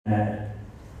that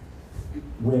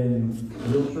when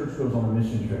Real Church goes on a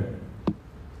mission trip,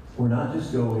 we're not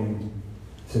just going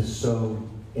to sow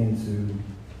into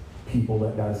people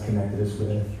that God has connected us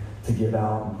with, to give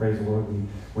out and praise the Lord.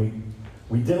 We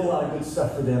did a lot of good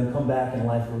stuff for them, come back, and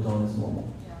life goes on as normal.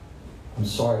 Yeah. I'm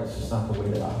sorry, it's just not the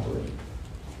way that I operate.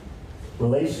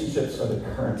 Relationships are the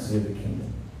currency of the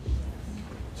kingdom.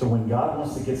 So when God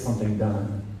wants to get something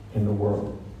done in the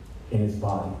world, in his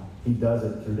body, he does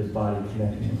it through his body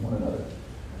connecting with one another.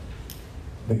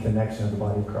 The connection of the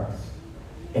body of Christ.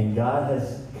 And God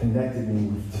has connected me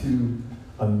with two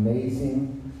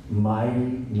amazing, mighty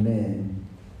men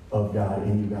of God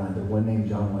in Uganda. One named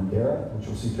John Wandera, which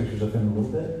we'll see pictures of him in a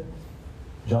little bit.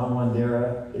 John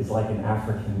Wandera is like an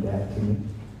African dad to me.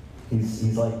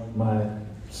 He's like my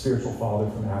spiritual father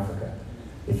from Africa.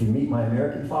 If you meet my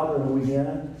American father in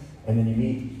Louisiana, and then you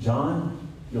meet John,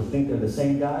 you'll think they're the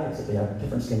same guy, except they have a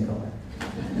different skin color.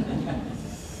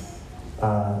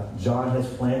 John has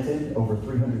planted over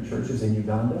 300 churches in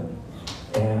Uganda,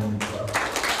 and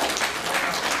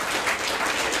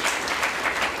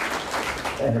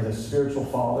as a spiritual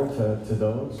father to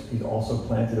those, he's also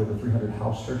planted over 300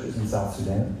 house churches in South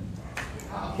Sudan.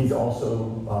 He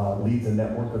also leads a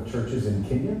network of churches in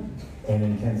Kenya and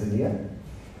in Tanzania.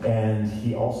 And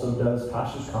he also does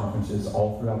pastors' conferences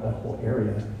all throughout that whole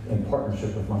area in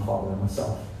partnership with my father and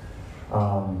myself.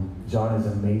 John is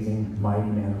an amazing, mighty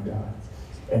man of God.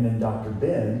 And then Dr.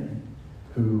 Ben,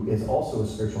 who is also a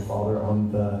spiritual father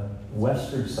on the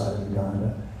western side of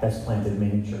Uganda, has planted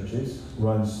many churches,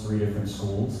 runs 3 different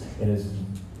schools, and is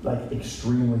like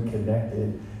extremely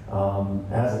connected,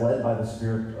 as led by the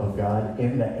Spirit of God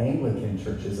in the Anglican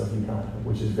churches of Uganda,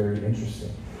 which is very interesting.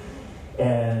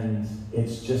 And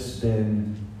it's just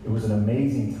been, it was an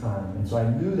amazing time. And so I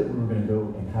knew that we were going to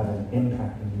go and have an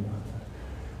impact in Uganda.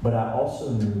 But I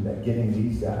also knew that getting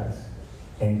these guys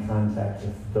in contact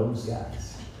with those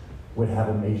guys would have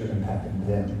a major impact on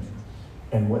them.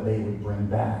 And what they would bring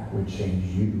back would change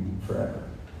you forever.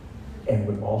 And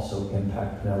would also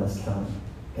impact Pinellas County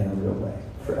in a real way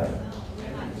forever.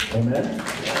 Amen?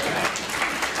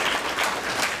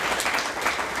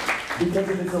 Because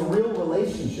if it's a real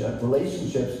relationship,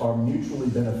 relationships are mutually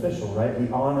beneficial, right? We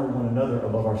honor one another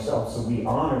above ourselves. So we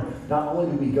honor, not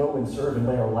only do we go and serve and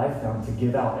lay our life down to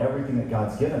give out everything that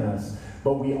God's given us,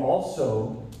 but we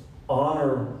also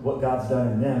honor what God's done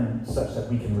in them such that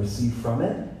we can receive from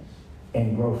it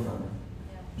and grow from it.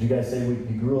 Yeah. Did you guys say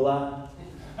we grew a lot?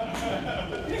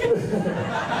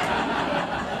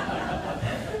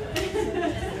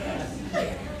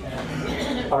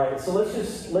 All right, so let's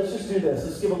just do this.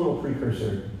 Let's give a little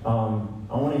precursor. I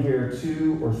want to hear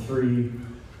 2 or 3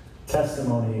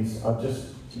 testimonies of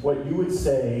just what you would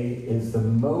say is the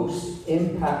most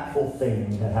impactful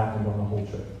thing that happened on the whole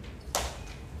trip.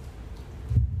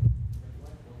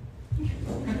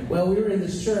 Well, we were in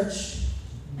this church,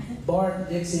 Bart,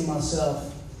 Dixie, and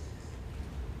myself.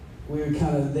 We were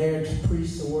kind of there to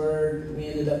preach the word. We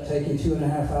ended up taking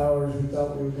 2.5 hours. We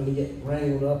thought we were going to get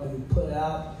wrangled up and put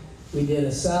out. We did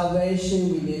a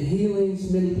salvation. We did healings.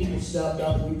 Many people stepped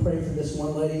up. We prayed for this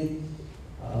one lady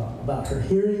about her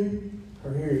hearing.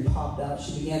 Her hearing popped out.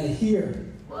 She began to hear.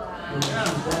 Wow. And she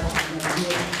was definitely going to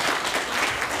hear.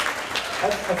 I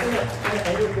think I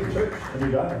did a good church in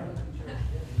Uganda.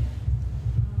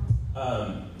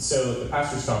 So the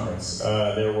pastors' conference,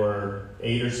 there were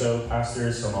 8 or so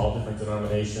pastors from all different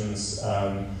denominations,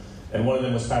 and one of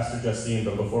them was Pastor Justine,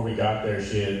 but before we got there,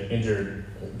 she had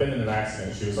been in an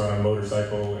accident. She was on a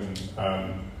motorcycle, and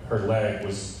her leg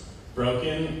was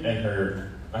broken, and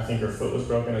I think her foot was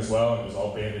broken as well, and it was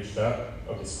all bandaged up.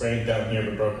 Okay, sprained down here,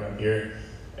 but broken up here,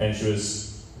 and she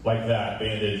was like that,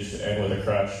 bandaged and with a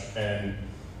crutch, and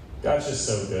God's just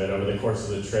so good. Over the course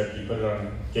of the trip, he put it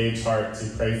on Gabe's heart to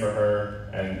pray for her,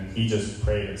 and he just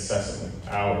prayed incessantly,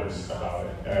 hours about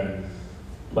it. And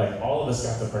like all of us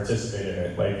got to participate in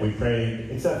it. Like we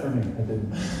prayed, except for me, I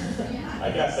didn't.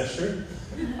 I guess that's true.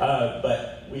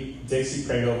 But Dixie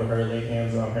prayed over her, laid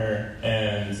hands on her,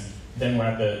 and then we're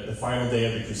at the final day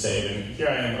of the crusade, and here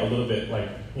I am a little bit like,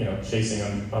 chasing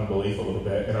unbelief a little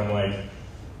bit, and I'm like,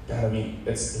 God, I mean,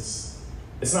 it's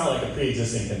not like a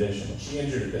pre-existing condition. She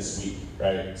injured it this week,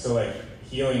 right? So like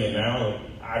healing it now, like,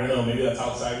 I don't know, maybe that's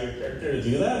outside your character to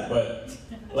do that, but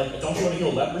like, don't you want to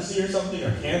heal leprosy or something,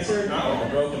 or cancer? Not like a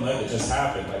broken leg that just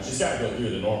happened. Like, she's got to go through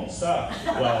the normal stuff.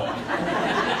 Well, right?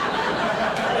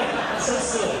 It's so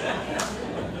silly.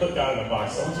 Put God in a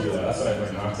box, don't do that. That's what I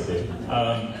learned not to do.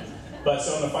 But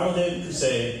so on the final day of the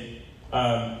crusade,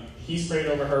 he's prayed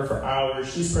over her for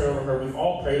hours. She's prayed over her. We've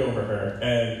all prayed over her.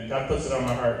 And God puts it on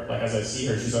my heart, like as I see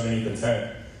her, she's underneath the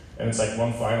tent. And it's like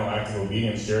one final act of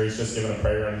obedience. Jerry's just given a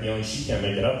prayer on healing. She can't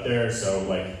make it up there, so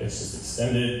like it's just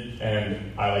extended.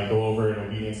 And I like go over in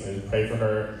obedience and I pray for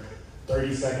her.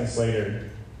 30 seconds later,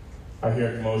 I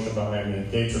hear a commotion behind me.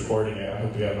 Gabe's recording it. I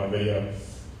hope you have it on video.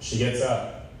 She gets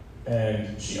up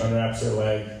and she unwraps her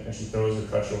leg and she throws her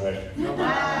crutch away. And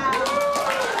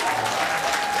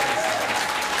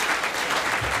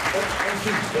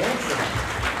she's dancing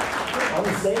on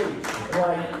the stage.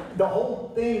 Like, the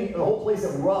whole thing, the whole place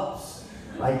erupts.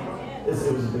 Like, it was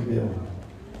a big deal.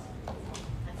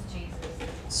 That's Jesus.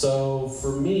 So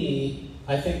for me,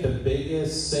 I think the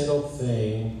biggest single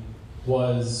thing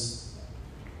was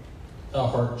a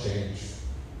heart change.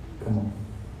 Come on.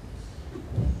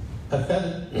 I've got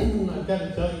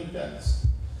to tell you guys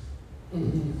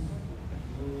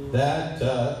that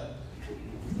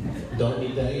don't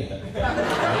need that yet.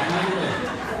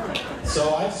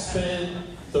 So I spent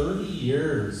 30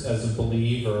 years as a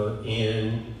believer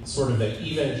in sort of the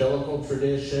evangelical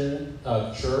tradition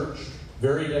of church,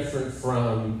 very different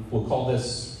from, we'll call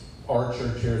this our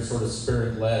church here, sort of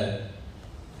spirit-led.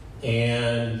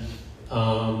 And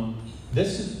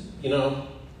this is,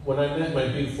 when I met my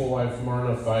beautiful wife,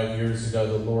 Marna, 5 years ago,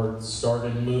 the Lord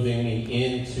started moving me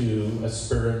into a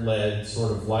spirit-led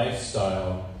sort of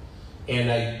lifestyle.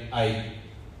 And I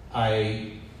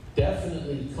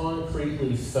definitely,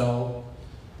 concretely felt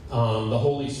the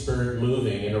Holy Spirit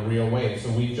moving in a real way. So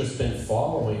we've just been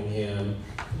following Him.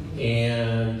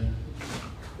 And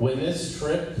when this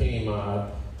trip came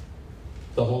up,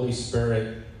 the Holy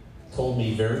Spirit told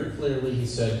me very clearly, He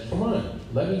said, come on,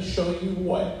 let me show you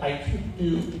what I can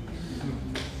do.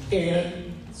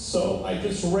 And so I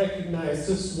just recognized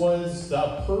this was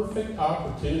the perfect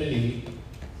opportunity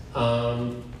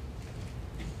to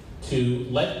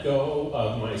let go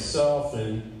of myself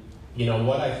and,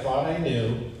 what I thought I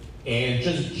knew, and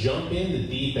just jump in the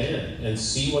deep end and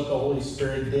see what the Holy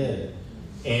Spirit did.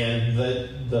 And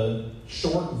the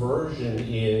short version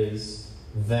is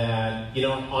that,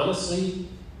 honestly,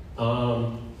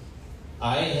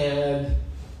 I had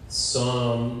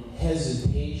some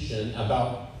hesitation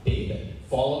about David,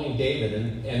 following David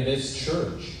and this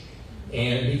church,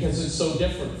 and because it's so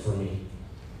different for me.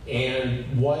 And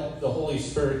what the Holy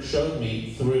Spirit showed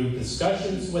me through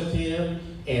discussions with Him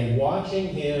and watching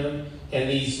Him and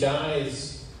these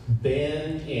guys,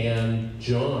 Ben and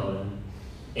John,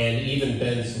 and even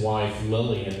Ben's wife,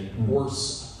 Lillian,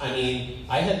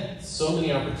 I had so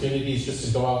many opportunities just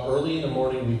to go out early in the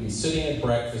morning. We'd be sitting at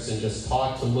breakfast and just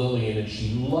talk to Lillian, and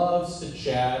she loves to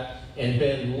chat, and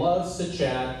Ben loves to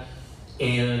chat,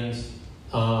 and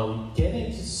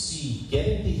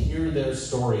getting to hear their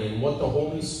story and what the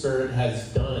Holy Spirit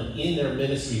has done in their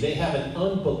ministry. They have an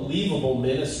unbelievable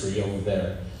ministry over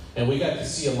there, and we got to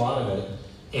see a lot of it.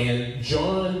 And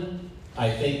John, I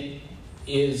think,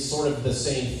 is sort of the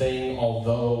same thing,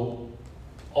 although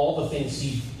all the things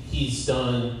he's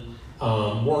done,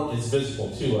 work is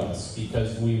visible to us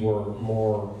because we were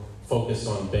more focused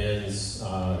on Ben's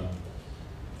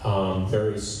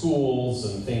various schools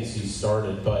and things he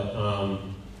started. But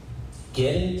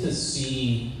getting to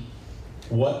see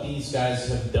what these guys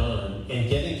have done and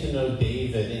getting to know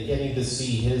David and getting to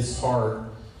see his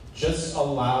heart just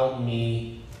allowed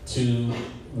me to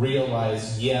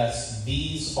realize, yes,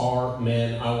 these are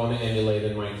men I want to emulate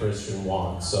in my Christian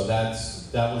walk. So that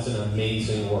was an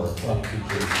amazing work. Thank you,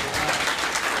 Jesus.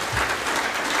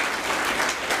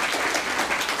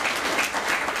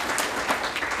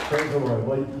 Praise the Lord.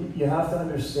 Well, you have to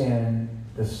understand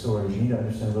the story. You need to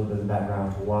understand a little bit of the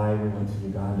background, why we went to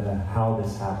Uganda, how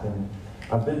this happened.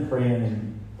 I've been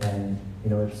praying, and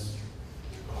it's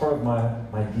part of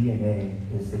my DNA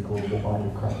is the global body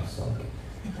of Christ.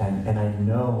 And I have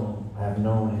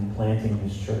known in planting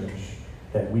this church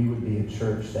that we would be a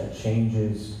church that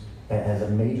changes, has a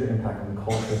major impact on the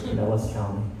culture of Pinellas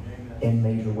County in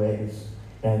major ways.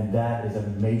 And that is a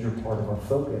major part of our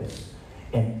focus.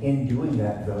 And in doing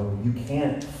that, though, you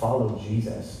can't follow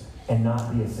Jesus and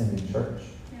not be a sending church.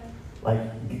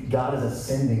 Like, God is a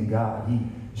sending God.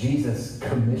 Jesus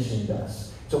commissioned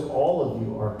us. So all of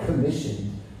you are commissioned,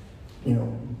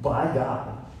 by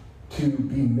God to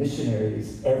be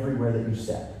missionaries everywhere that you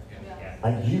step.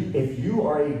 Like, if you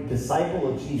are a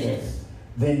disciple of Jesus,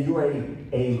 then you are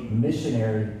a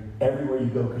missionary everywhere you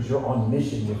go because you're on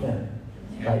mission with Him.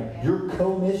 Right? You're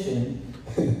co-missioned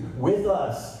with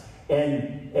us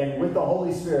and with the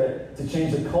Holy Spirit to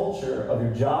change the culture of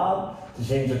your job, to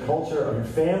change the culture of your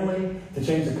family, to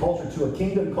change the culture to a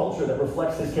kingdom culture that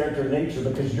reflects His character and nature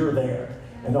because you're there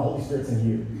and the Holy Spirit's in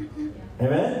you.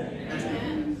 Amen?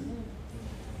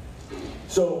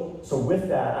 So with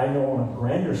that, I know on a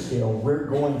grander scale, we're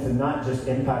going to not just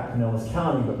impact Pinellas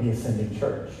County, but be a sending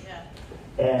church. Yeah.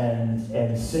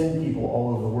 And send people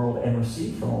all over the world and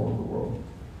receive from all over the world.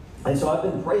 And so I've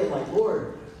been praying, like,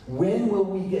 Lord, when will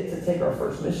we get to take our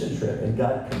first mission trip? And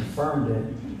God confirmed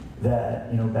it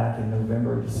that, back in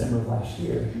November, December of last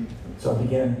year. So I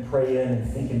began praying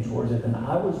and thinking towards it. And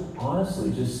I was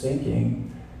honestly just thinking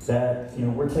that,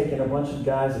 we're taking a bunch of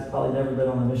guys that probably never been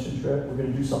on a mission trip. We're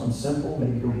going to do something simple,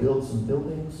 maybe go build some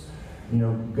buildings,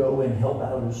 go and help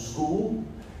out of school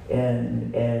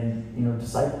and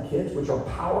disciple kids, which are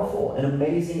powerful and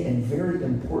amazing and very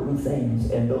important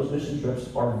things. And those mission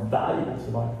trips are valuable to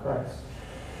the body of Christ.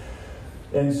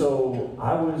 And so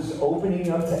I was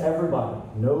opening up to everybody,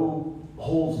 no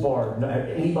holds barred,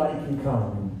 anybody can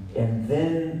come. And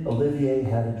then Olivier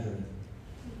had a dream.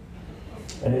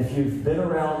 And if you've been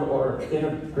around or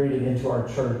integrated into our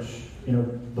church,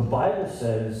 the Bible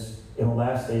says in the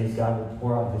last days God will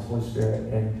pour out His Holy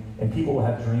Spirit and people will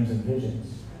have dreams and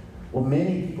visions. Well,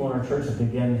 many people in our church have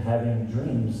begun having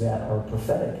dreams that are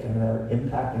prophetic and that are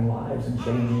impacting lives and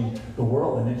changing the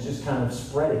world. And it's just kind of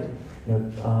spreading,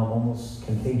 almost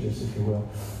contagious, if you will.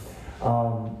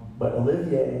 But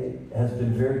Olivier has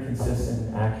been very consistent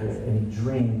and accurate, and he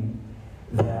dreamed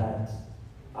that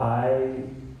I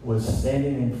was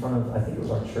standing in front of, I think it was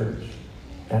our church,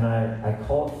 and I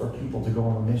called for people to go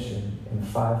on a mission, and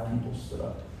 5 people stood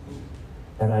up.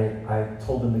 And I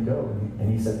told them to go,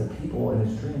 and he said the people in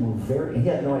his dream were he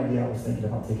had no idea I was thinking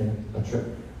about taking a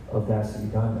trip of guys to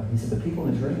Uganda. He said the people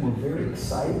in the dream were very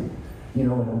excited,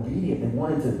 and obedient. They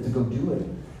wanted to go do it.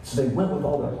 So they went with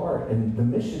all their heart, and the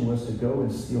mission was to go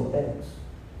and steal eggs.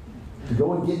 To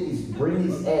go and bring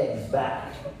these eggs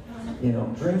back.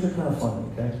 Dreams are kind of funny,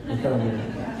 okay? They're kind of weird.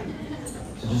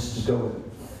 So just go with it.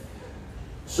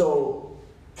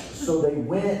 So they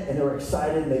went, and they were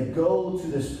excited, and they go to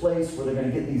this place where they're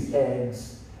going to get these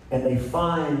eggs, and they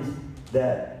find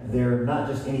that they're not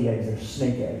just any eggs, they're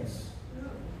snake eggs.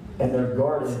 And they're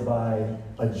guarded by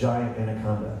a giant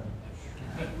anaconda.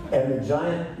 And the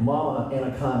giant mama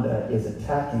anaconda is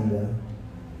attacking them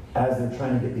as they're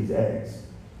trying to get these eggs.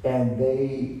 And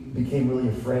they became really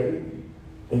afraid.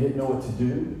 They didn't know what to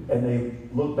do. And they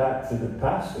looked back to the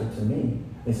pastor, to me.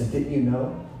 They said, didn't you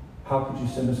know? How could you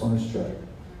send us on this trip?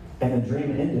 And the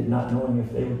dream ended not knowing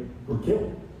if they were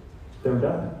killed. They were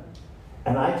done.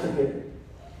 And I took it,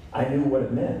 I knew what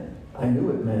it meant. I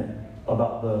knew it meant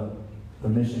about the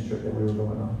mission trip that we were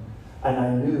going on. And I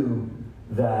knew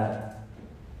that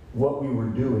what we were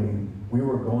doing, we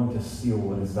were going to steal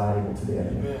what is valuable to the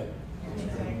enemy.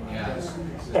 Yes.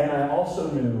 And I also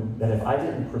knew that if I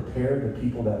didn't prepare the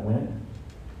people that went,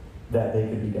 that they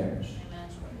could be damaged.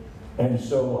 And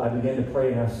so I began to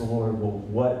pray and ask the Lord, well,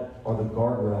 what are the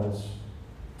guardrails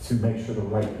to make sure the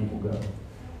right people go?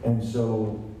 And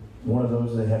so one of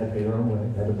those, they had to pay their own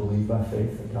way. They had to believe by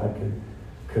faith that God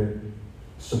could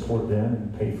support them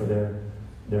and pay for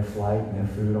their flight and their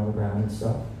food on the ground and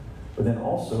stuff. But then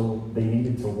also, they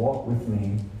needed to walk with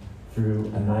me through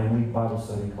a 9-week Bible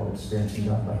study called Experiencing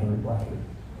God by Henry Blackaby.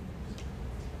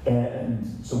 And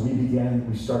so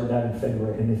we started that in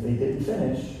February, and if they didn't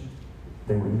finish,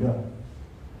 they wouldn't go.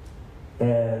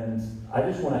 And I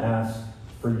just want to ask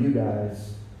for you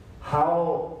guys,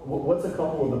 what's a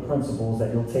couple of the principles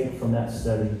that you'll take from that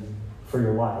study for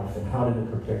your life, and how did it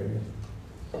prepare you?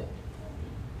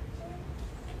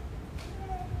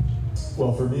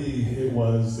 Well, for me, it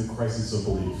was the crisis of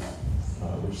belief,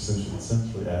 which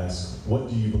essentially asks, what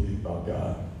do you believe about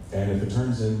God? And if it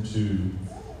turns into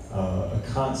a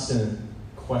constant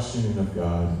questioning of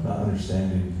God, not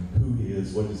understanding who He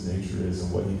is, what His nature is,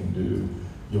 and what He can do,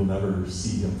 you'll never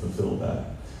see Him fulfill that.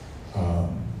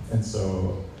 And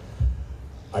so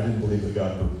I didn't believe that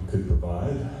God could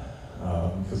provide,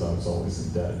 because I was always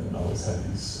in debt and I always had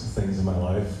these things in my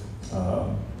life.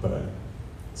 But I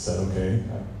said, okay,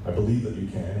 I believe that you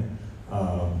can.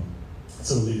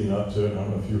 So leading up to it, I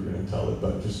don't know if you were going to tell it,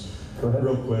 but just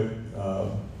real quick,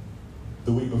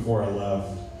 the week before I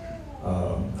left,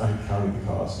 I counted the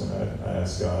cost, and I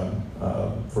asked God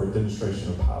for a demonstration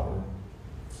of power.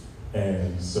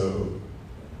 And so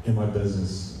in my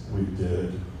business, we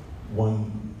did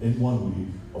in 1 week,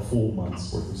 a full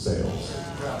month's worth of sales.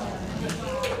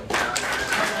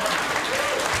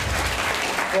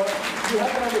 Well, you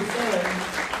have to understand,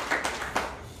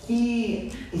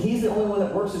 he's the only one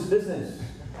that works his business.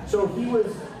 So he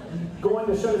was going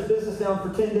to shut his business down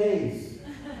for 10 days.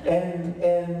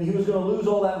 And he was going to lose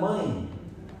all that money.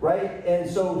 Right? And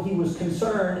so he was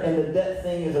concerned, and the debt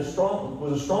thing was a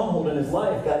stronghold in his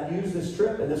life. God used this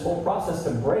trip and this whole process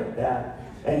to break that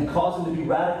and cause him to be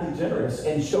radically generous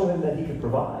and show him that He could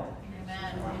provide. Amen.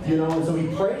 You know, and so he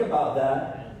prayed about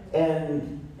that,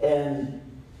 and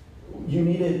you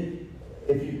needed,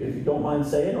 if you don't mind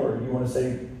saying, or you want to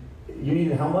say, you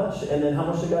needed how much, and then how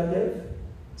much did God give?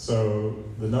 So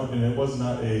the number, and it was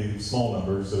not a small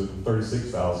number, so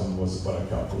 36,000 was what I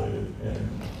calculated,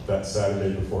 and that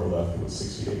Saturday before I left, it was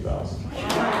 68,000.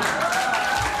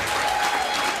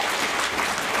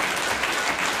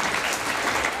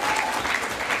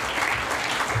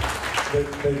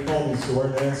 They call me story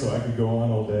man, so I could go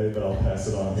on all day, but I'll pass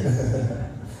it on here.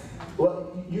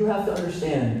 Well, you have to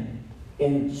understand,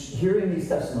 in hearing these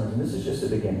testimonies, and this is just the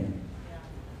beginning,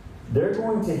 they're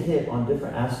going to hit on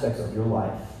different aspects of your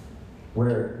life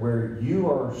where you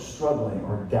are struggling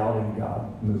or doubting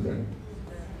God moving.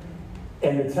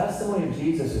 And the testimony of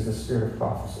Jesus is the spirit of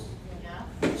prophecy.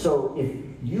 So if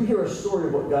you hear a story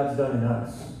of what God's done in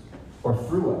us or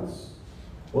through us,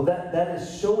 well, that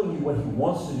is showing you what he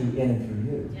wants to do in and through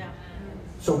you. Yeah.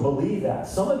 So believe that.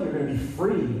 Some of you are going to be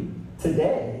free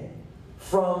today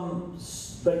from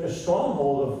like the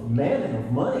stronghold of mammon,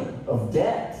 of money, of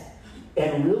debt,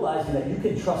 and realizing that you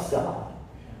can trust God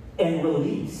and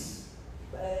release.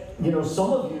 You know,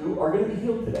 some of you are going to be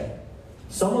healed today.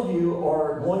 Some of you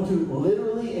are going to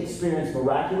literally experience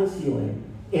miraculous healing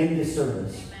in this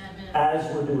service as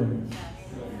we're doing this.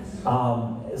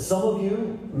 Some of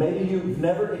you, maybe you've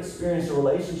never experienced a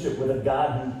relationship with a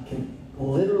God who can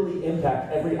literally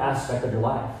impact every aspect of your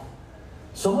life.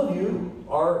 Some of you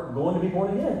are going to be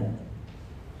born again.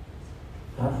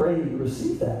 I pray you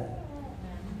receive that.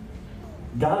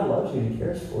 God loves you and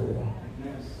cares for you.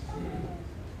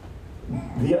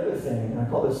 The other thing, and I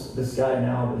call this guy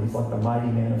now, but he's like the mighty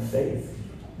man of faith,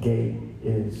 Gabe,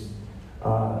 is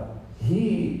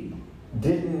he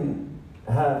didn't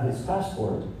have his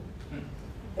passport,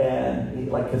 and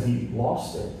because he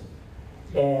lost it,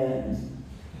 and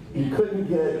he couldn't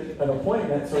get an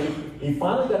appointment, so he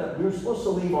finally got we were supposed to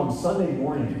leave on Sunday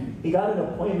morning. He got an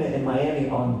appointment in Miami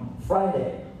on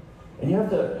Friday, and you have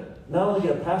to not only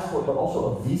get a passport, but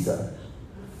also a visa.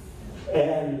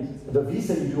 And the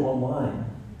visa you do online.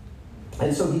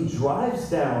 And so he drives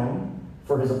down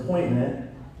for his appointment.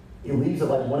 He leaves at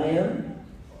like 1 a.m.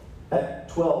 at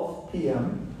 12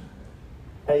 p.m.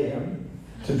 a.m.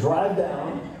 to drive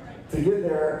down to get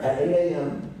there at 8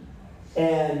 a.m.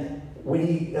 And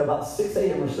when about 6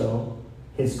 a.m. or so,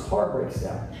 his car breaks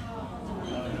down.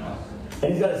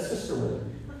 And he's got his sister with him.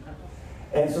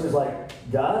 And so he's like,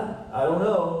 God, I don't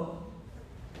know.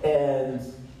 And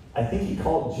I think he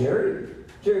called Jerry.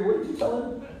 Jerry, what did you tell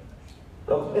him?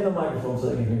 Oh, in the microphone so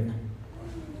they can hear.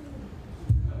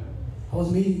 I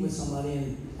was meeting with somebody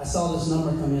and I saw this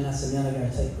number come in. I said, man, I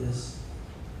got to take this.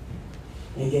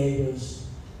 And Gabe goes,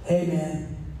 hey,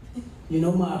 man, you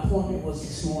know my appointment was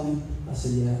this morning? I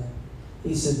said, yeah.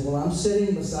 He said, well, I'm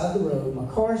sitting beside the road. My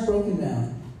car's broken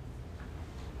down.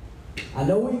 I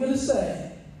know what you're going to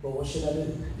say, but what should I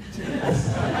do?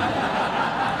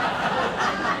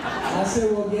 I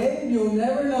said, well, Gabe, you'll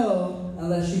never know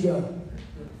unless you go.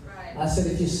 Right. I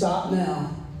said, if you stop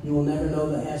now, you will never know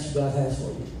the answer God has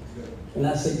for you. And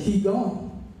I said, keep going.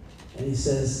 And he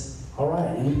says, all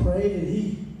right. And he prayed and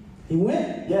he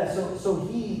went. Yeah, so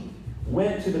he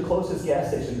went to the closest gas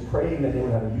station praying that they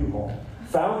would have a U-Haul.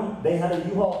 Found they had a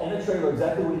U-Haul and a trailer,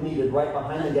 exactly what he needed, right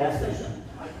behind the gas station.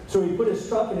 So he put his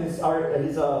truck and his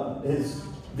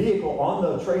vehicle on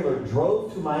the trailer,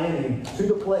 drove to Miami, to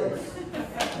the place,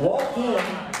 walked in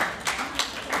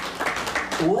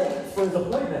late for his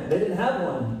appointment. They didn't have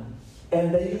one.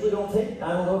 And they usually don't take, I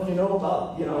don't know if you know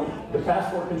about, the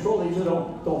passport control, they usually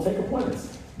don't take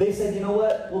appointments. They said, you know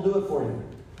what, we'll do it for you.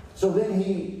 So then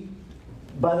he,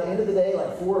 by the end of the day,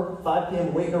 like 4 or 5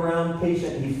 p.m., waiting around,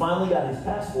 patient, he finally got his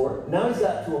passport. Now he's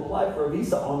got to apply for a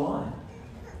visa online.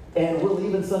 And we're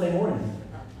leaving Sunday morning.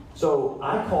 So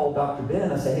I called Dr.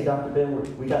 Ben. I said, hey, Dr.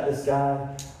 Ben, we got this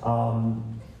guy.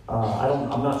 I'm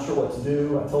not sure what to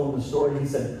do. I told him the story. He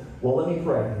said, well, let me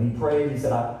pray. And he prayed. He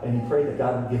said, and he prayed that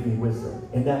God would give me wisdom.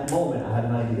 In that moment, I had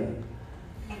an idea.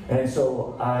 And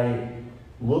so I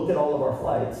looked at all of our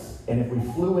flights, and if we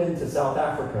flew into South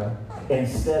Africa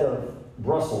instead of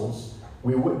Brussels,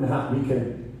 we wouldn't have to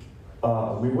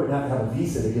have a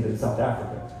visa to get into South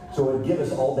Africa. So it would give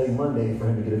us all day Monday for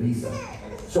him to get a visa.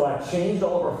 So I changed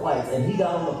all of our flights, and he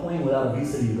got on the plane without a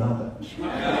visa to Uganda.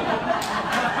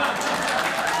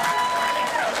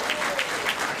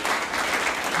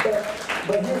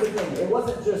 But here's the thing. It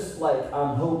wasn't just like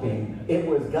I'm hoping. It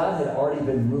was God had already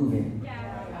been moving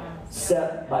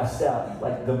step by step.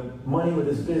 Like the money with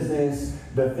his business,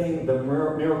 the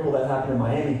miracle that happened in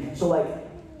Miami. So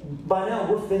by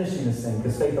now we're finishing this thing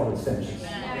because faith always finishes.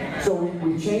 So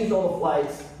we changed all the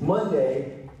flights.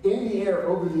 Monday, in the air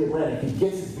over the Atlantic. He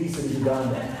gets his visa to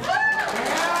Uganda.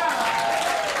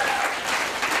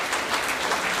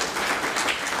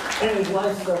 And his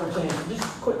life's forever changed. Just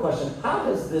a quick question. How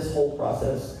has this whole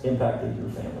process impacted your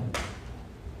family?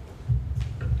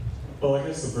 Well, I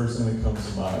guess the first thing that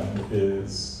comes to mind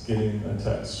is getting a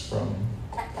text from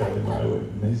Kelly, my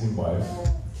amazing wife,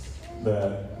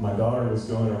 that my daughter was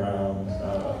going around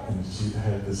and she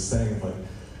had this thing of like,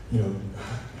 you know,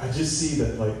 I just see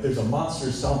that like there's a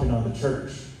monster stomping on the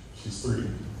church. She's 3.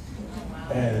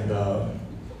 And,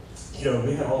 you know,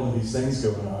 we had all of these things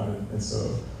going on. And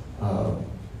so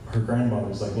her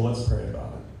grandmother's like, well, let's pray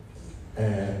about it.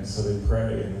 And so they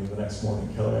pray. And then the next morning,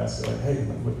 Kelly asked her, like, hey,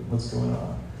 what's going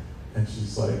on? And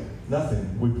she's like,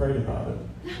 nothing. We prayed about it.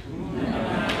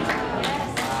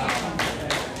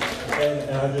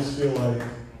 And I just feel like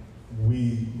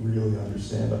we really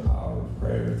understand the power of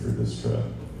prayer through this trip.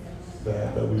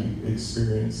 That we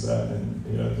experience that, and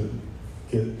you know, to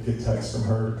get texts from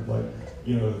her, like,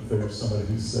 you know, if there's somebody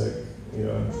who's sick, you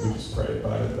know, and we just pray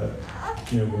about it. That,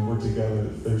 you know, when we're together,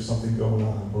 if there's something going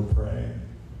on, we're praying.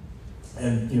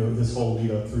 And you know, this whole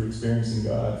lead up through experiencing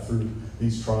God through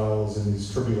these trials and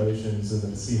these tribulations, and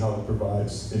then see how it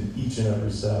provides in each and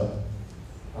every step.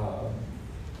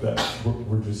 That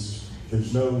we're just,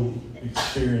 there's no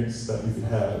experience that we could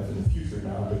have in the future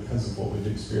now because of what we've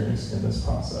experienced in this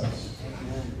process.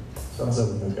 So we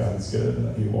know God is good and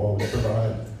that He will always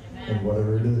provide in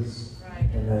whatever it is.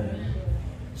 Amen.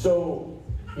 So,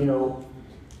 you know,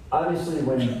 obviously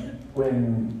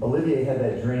when Olivier had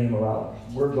that dream about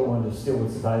we're going to steal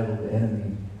what's valuable to the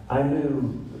enemy, I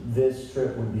knew this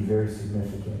trip would be very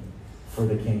significant for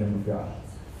the kingdom of God.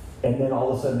 And then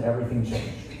all of a sudden everything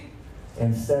changed.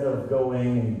 Instead of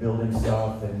going and building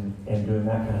stuff and doing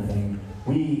that kind of thing,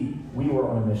 we were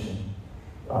on a mission.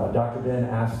 Dr. Ben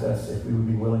asked us if we would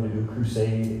be willing to do a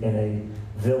crusade in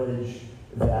a village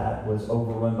that was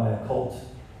overrun by a cult,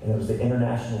 and it was the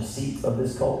international seat of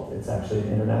this cult. It's actually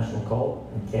an international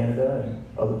cult in Canada and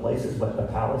other places, but the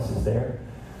palace is there.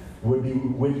 Would you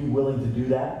be willing to do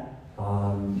that?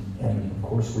 And of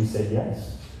course we said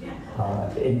yes,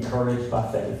 encouraged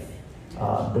by faith.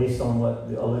 Based on what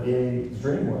Olivier's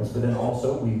dream was. But then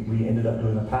also we ended up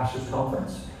doing a pastors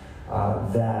conference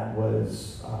that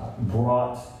was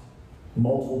brought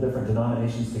multiple different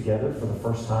denominations together for the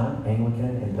first time,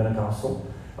 Anglican and Pentecostal,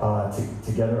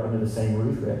 together under the same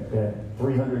roof. We had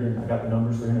 300, and I got the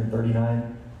numbers,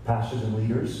 339 pastors and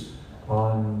leaders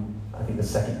on, I think, the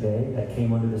second day that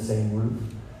came under the same roof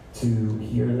to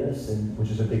hear this, and which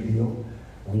is a big deal.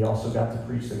 We also got to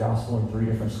preach the gospel in 3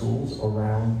 different schools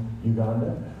around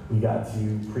Uganda. We got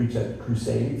to preach at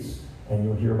crusades, and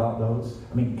you'll hear about those.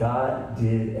 I mean, God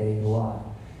did a lot.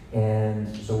 And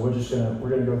so we're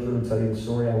gonna go through and tell you the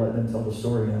story. I'll let them tell the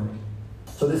story now.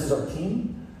 So this is our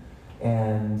team,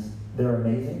 and they're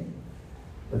amazing.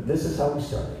 But this is how we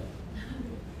started.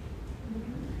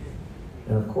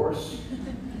 And of course,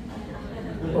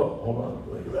 oh, hold on,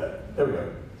 look at that. There we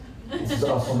go. This is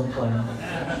us on the plane.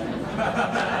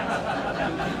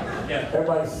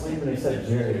 Everybody's sleeping except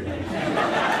Jerry.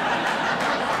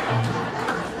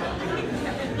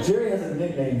 Jerry has a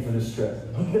nickname for this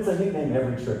trip. He gets a nickname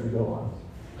every trip we go on.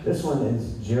 This one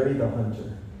is Jerry the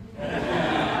Hunter.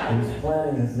 And he's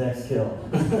planning his next kill.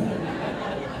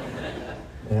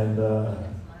 And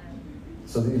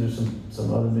so these are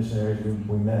some other missionaries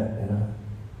we met in an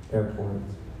airport.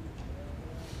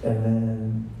 And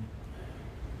then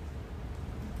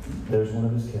there's one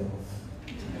of his kills.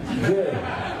 Jerry.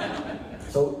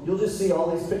 So you'll just see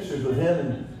all these pictures with him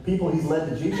and people he's led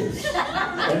to Jesus in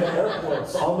the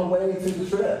airports on the way to the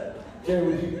trip. Jerry,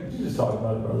 would you just talk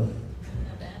about it, brother?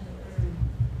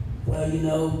 Well, you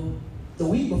know, the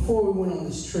week before we went on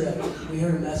this trip, we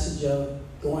heard a message of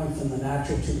going from the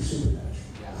natural to the supernatural.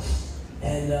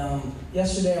 And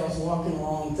yesterday I was walking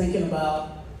along thinking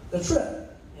about the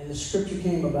trip, and the scripture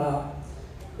came about.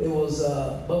 It was,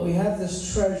 but we have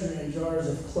this treasure in jars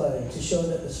of clay to show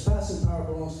that the surpassing power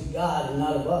belongs to God and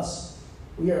not of us.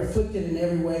 We are afflicted in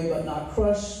every way, but not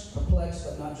crushed, perplexed,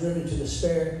 but not driven to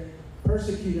despair,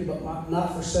 persecuted, but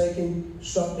not forsaken,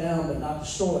 struck down, but not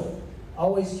destroyed.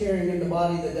 Always carrying in the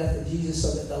body the death of Jesus,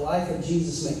 so that the life of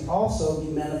Jesus may also be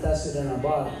manifested in our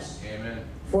bodies. Amen.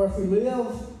 For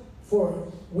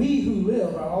we who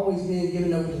live are always being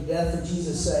given over to death for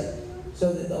Jesus' sake,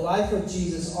 so that the life of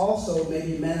Jesus also may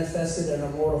be manifested in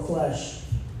our mortal flesh.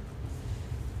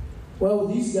 Well,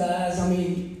 with these guys, I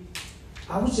mean,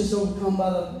 I was just overcome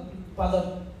by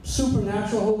the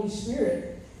supernatural Holy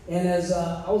Spirit. And as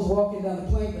I was walking down the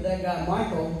plank with that guy,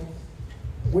 Michael,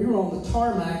 we were on the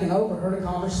tarmac and I overheard a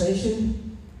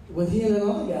conversation with he and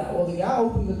another guy. Well, the guy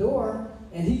opened the door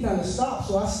And he kind of stopped.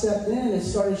 So I stepped in and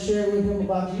started sharing with him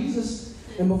about Jesus.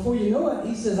 And before you know it,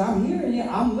 he says, I'm hearing you.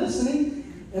 I'm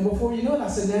listening. And before you know it, I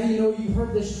said, now you know you've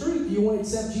heard this truth. You want to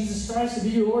accept Jesus Christ to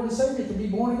be your Lord and Savior, to be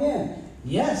born again.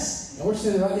 Yes. And we're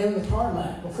sitting right there on the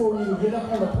tarmac before we even get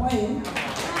up on the plane.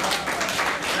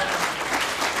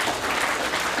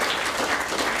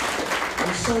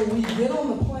 And so we get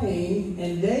on the plane,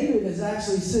 and David is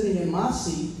actually sitting in my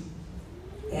seat.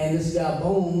 And this guy,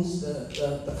 Bones,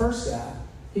 the first guy,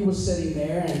 he was sitting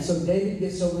there. And so David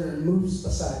gets over and moves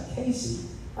beside Casey.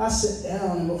 I sit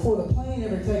down, and before the plane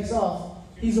ever takes off,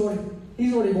 he's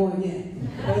already born again.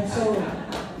 And so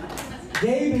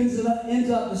Gabe ends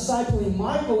up discipling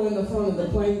Michael in the front of the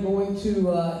plane going to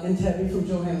Entebbe from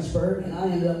Johannesburg, and I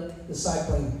end up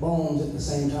discipling Bones at the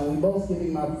same time. We both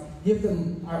give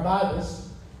them our Bibles,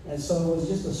 and so it was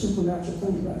just a supernatural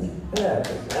thing right there.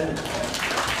 Yeah, and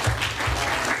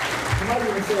you might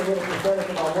even say a little prophetic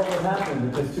about what would happen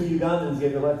because 2 Ugandans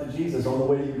gave their life to Jesus on the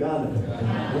way to Uganda.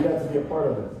 We got to be a part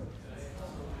of it.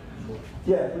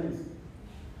 Yeah, please.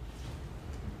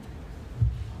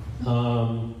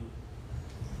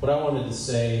 What I wanted to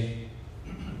say,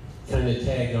 kind of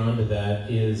tag on to that,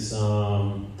 is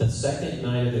the second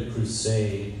night of the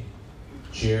crusade,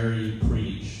 Jerry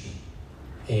preached.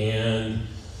 And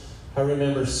I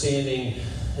remember standing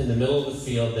in the middle of the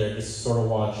field there, just sort of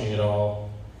watching it all.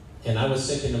 And I was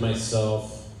thinking to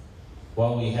myself,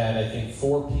 well, we had, I think,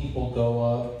 4 people go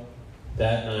up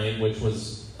that night, which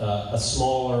was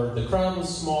the crowd was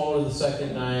smaller the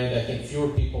second night. I think fewer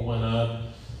people went up.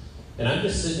 And I'm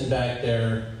just sitting back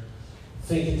there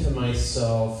thinking to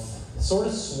myself, sort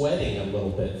of sweating a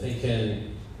little bit,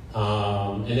 thinking,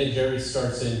 and then Jerry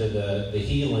starts into the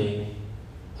healing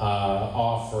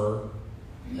offer.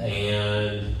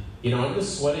 And, I'm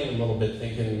just sweating a little bit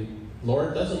thinking,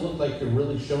 Lord, it doesn't look like you're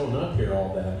really showing up here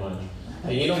all that much.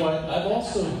 And you know what? I've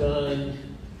also done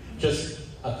just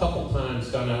a couple times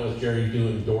gone out with Jerry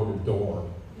doing door-to-door.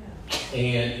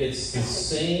 And it's the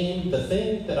thing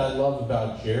that I love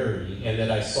about Jerry and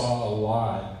that I saw a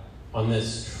lot on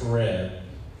this trip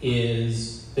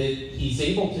is that he's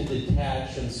able to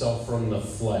detach himself from the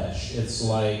flesh. It's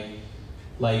like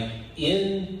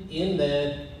in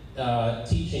that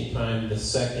teaching time the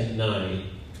second night,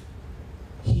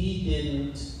 he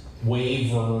didn't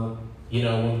waver.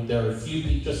 When there were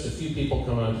just a few people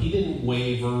come out, he didn't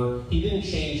waver. He didn't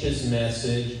change his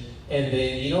message. And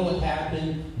then, you know what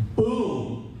happened?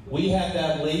 Boom! We had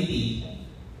that lady,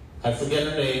 I forget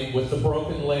her name, with the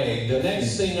broken leg. The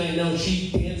next thing I know,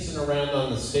 she's dancing around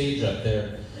on the stage up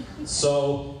there.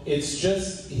 So it's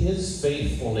just his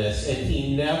faithfulness, and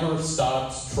he never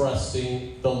stops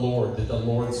trusting the Lord, that the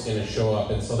Lord's going to show up.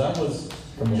 And so that was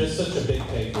just such a big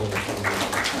takeaway for me.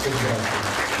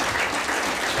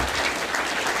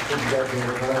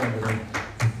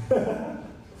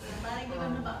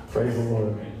 Praise the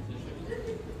Lord.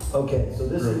 Okay, so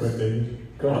this Real is... quick, David.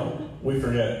 Go ahead. We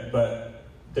forget, but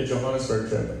the Johannesburg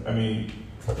trip, we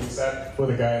sat with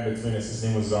a guy in between us. His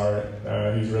name was Zara.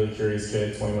 He was a really curious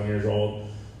kid, 21 years old.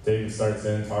 David starts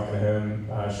in, talking to him,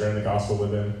 sharing the gospel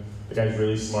with him. The guy's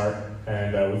really smart,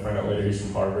 and we find out later he's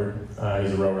from Harvard.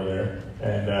 He's a rower there.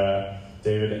 And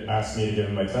David asked me to give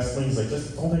him my testimony. He's like,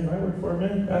 just don't take my word for it,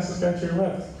 man. Ask this guy to your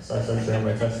left. So I started sharing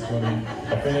my testimony.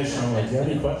 I finished, and I'm like, do you have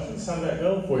any questions? How did that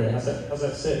go for you? How's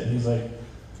that sit? And he's like,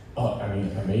 oh,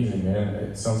 amazing, man.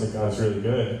 It sounds like God's really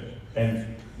good.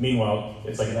 And meanwhile,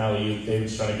 it's like an alley-oop.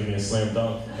 David's trying to give me a slam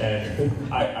dunk,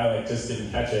 and I just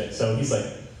didn't catch it. So he's like,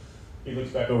 he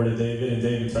looks back over to David, and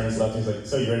David turns left, and he's like,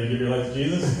 so you ready to give your life to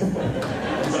Jesus?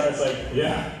 And so it's like,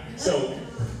 yeah. So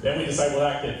then we discipled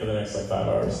that kid for the next 5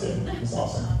 hours, too. It was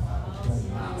awesome.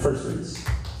 First fruits.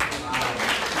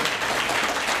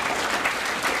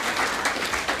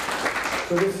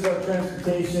 So this is our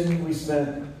transportation. We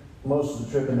spent most of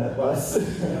the trip in that bus,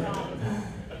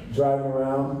 driving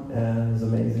around, and it was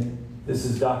amazing. This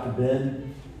is Dr.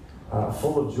 Ben,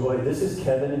 full of joy. This is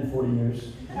Kevin in 40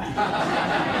 years.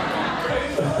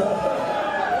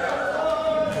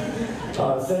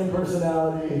 Same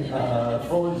personality,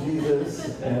 full of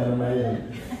Jesus, and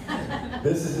amazing.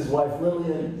 This is his wife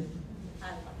Lillian.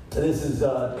 This is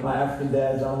my African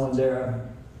dad, John Wandera.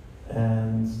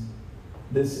 And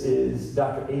this is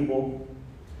Dr. Abel.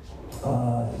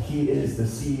 He is the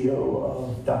CEO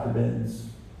of Dr. Ben's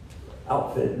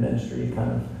outfit ministry. He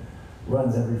kind of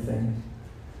runs everything.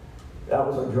 That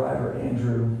was our driver,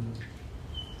 Andrew.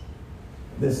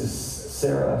 This is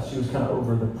Sarah. She was kind of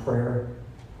over the prayer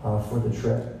for the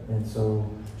trip, and so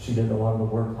she did a lot of the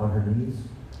work on her knees,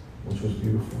 which was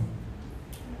beautiful.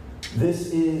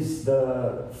 This is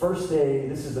the first day.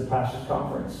 This is the pastors'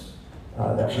 conference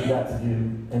that we got to do,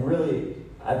 and really,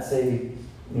 I'd say,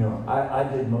 I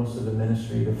did most of the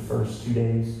ministry the first 2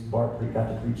 days. Bart got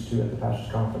to preach too at the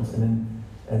pastors' conference, and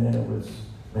then it was,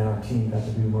 our team got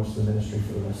to do most of the ministry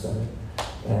for the rest of it.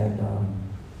 And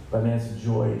but man, it's a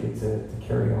joy to get to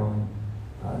carry on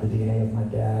the DNA of my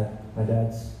dad. My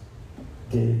dad's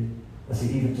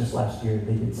even just last year,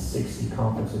 they did 60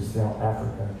 conferences throughout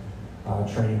Africa,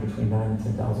 training between 9,000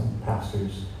 and 10,000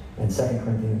 pastors. And 2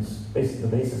 Corinthians, basically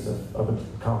the basis of the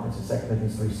conference is 2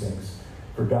 Corinthians 3:6.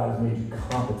 For God has made you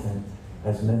competent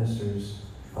as ministers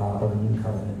of a new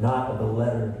covenant, not of the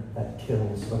letter that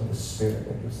kills, but of the spirit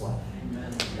that gives life.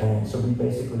 Amen. And so we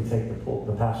basically take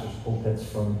the pastors' pulpits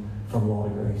from law to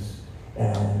grace,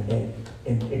 and it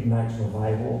ignites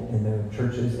revival in their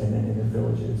churches and then in their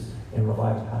villages, and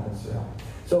revival happens throughout.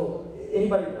 So,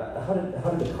 anybody, how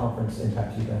did the conference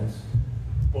impact you guys?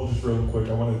 Well, just real quick,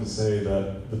 I wanted to say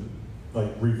that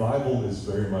revival is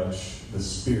very much the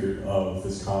spirit of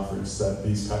this conference, that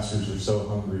these pastors are so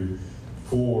hungry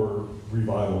for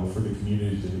revival, for the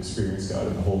community to experience God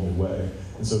in a whole new way.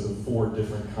 And so the 4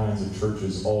 different kinds of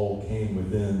churches all came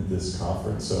within this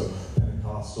conference. So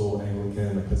Pentecostal,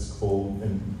 Anglican, Episcopal,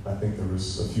 and I think there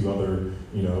was a few other,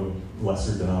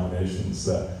 lesser denominations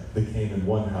that they came in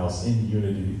one house in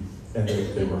unity, and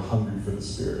they were hungry for the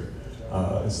Spirit.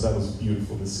 And so that was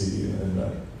beautiful to see, and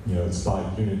that, it's by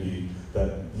unity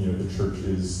that, the church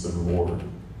is the reward.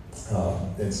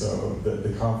 And so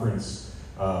the conference,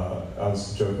 I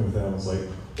was joking with them, I was like,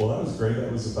 well, that was great.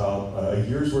 That was about a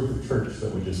year's worth of church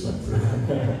that we just went through.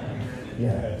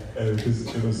 Yeah, because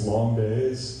it was long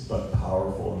days, but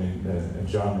powerful. I mean, and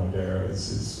John Modera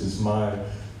is my,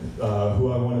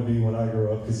 who I want to be when I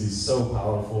grow up, because he's so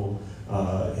powerful.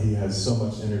 He has so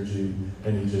much energy,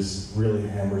 and he just really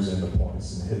hammers in the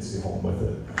points and hits you home with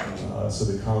it. So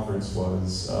the conference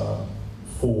was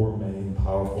 4 main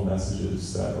powerful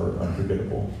messages that were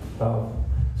unforgettable. Powerful.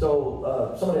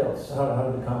 So somebody else, how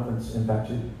did the conference impact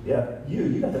you? Yeah,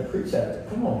 you got to preach at it.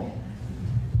 Come on.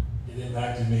 It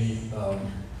impacted me.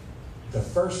 The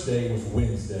first day was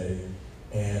Wednesday,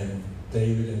 and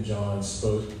David and John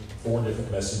spoke 4 different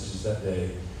messages that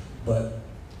day. But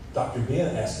Dr.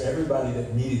 Ben asked everybody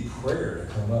that needed prayer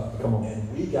to come up,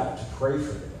 and we got to pray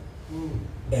for them.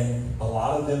 And a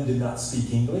lot of them did not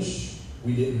speak English.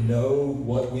 We didn't know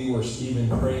what we were even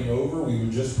praying over. We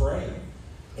were just praying.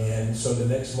 And so the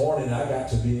next morning, I got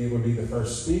to be able to be the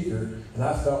first speaker, and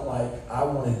I felt like I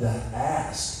wanted to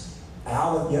ask,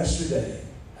 out of yesterday,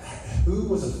 who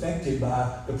was affected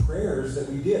by the prayers that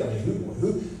we did? I mean,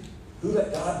 who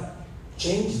let God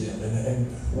change them, and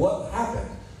what happened?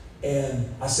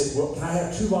 And I said, well, can I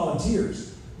have 2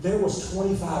 volunteers? There was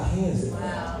 25 hands that went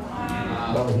out.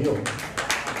 Wow. Healed. And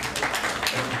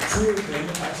 2 of them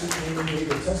actually came and gave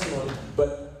their testimony,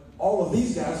 but all of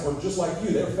these guys were just like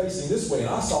you. They were facing this way, and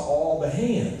I saw all the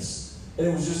hands. And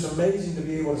it was just amazing to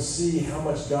be able to see how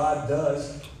much God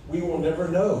does. We will never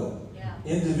know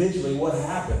individually what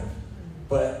happened,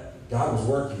 but God was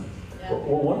working. Well,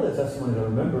 one of the testimonies I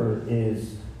remember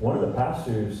is one of the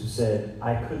pastors said,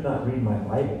 I could not read my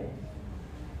Bible,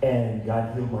 and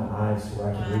God healed my eyes so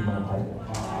I could read my Bible.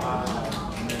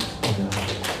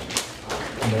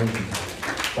 Amazing.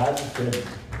 God's good.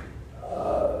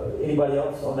 Anybody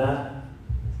else on that?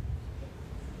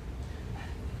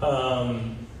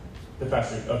 The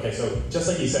pastor. Okay, so just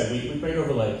like you said, we prayed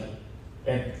over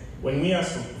and when we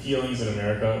ask for healings in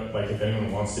America, if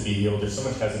anyone wants to be healed, there's so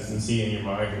much hesitancy in your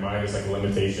mind. Your mind is like a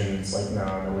limitation. It's like,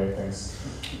 no way, thanks.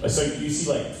 So you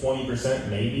see 20%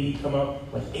 maybe come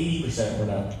up, 80%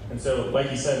 went up. And so, like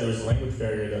you said, there was a language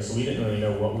barrier though, so we didn't really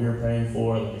know what we were praying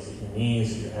for. Is it your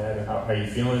knees, is it your head, how are you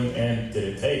feeling, and did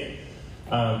it take?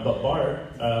 But Bart,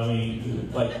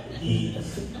 he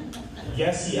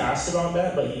asked about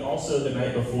that, but he also the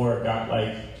night before got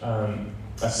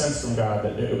a sense from God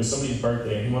that it was somebody's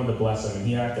birthday and he wanted to bless him, and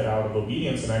he acted out of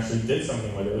obedience and actually did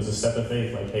something with it. It was a step of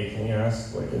faith, hey, can you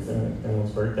ask if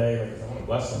anyone's birthday? I want to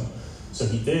bless them. So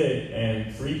he did,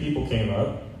 and 3 people came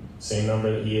up, same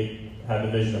number that he had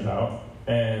the vision about,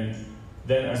 and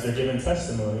then as they're giving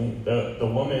testimony, the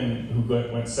woman who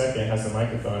went second has the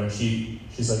microphone, and she's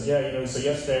like, so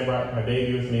yesterday I brought my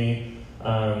baby with me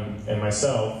and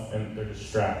myself, and they're just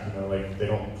strapped, they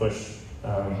don't push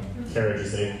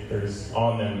carriages, they're just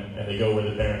on them, and they go where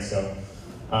the parents go.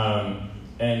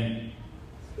 And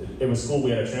it was cool,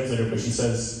 we had a translator, but she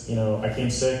says, I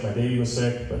came sick, my baby was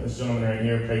sick, but this gentleman right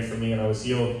here prayed for me and I was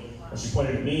healed. And she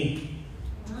pointed at me,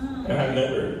 and I've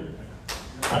never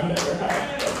had moment.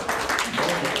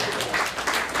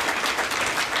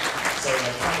 So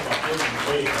talking about building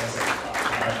faith, I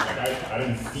was I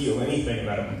didn't feel anything in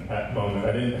that moment.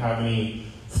 I didn't have any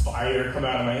fire come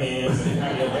out of my hands and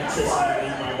have the electricity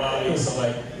leave my body. So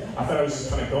like, I thought I was just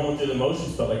kind of going through the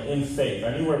motions, but like in faith.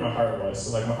 I knew where my heart was.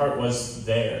 So like my heart was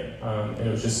there. And it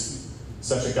was just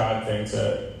such a God thing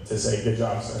to say, good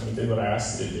job, son. You did what I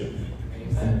asked you to do.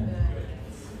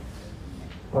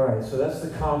 All right, so that's the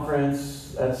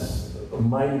conference. That's a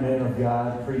mighty man of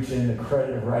God preaching the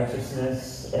credit of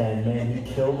righteousness. And man, he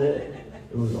killed it.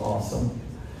 It was awesome.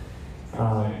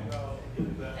 Now,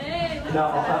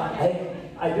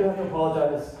 I do have to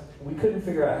apologize. We couldn't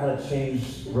figure out how to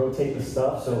rotate the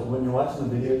stuff, so when you're watching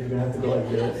the video, you're going to have to go like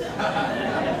this.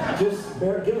 Just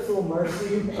give us a little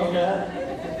mercy on that.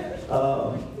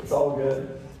 It's all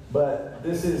good. But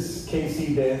this is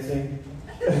KC dancing.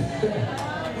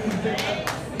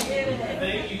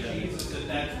 Thank you, Jesus,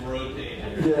 that's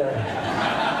rotated. Yeah.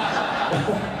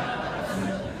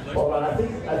 Hold on, I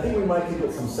think we might keep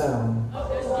it some sound. There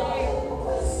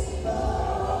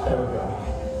we go.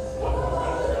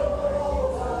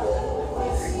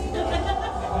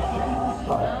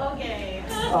 Okay.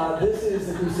 This is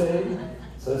the crusade.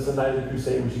 So this is the night of the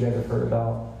crusade, which you guys have heard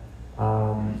about.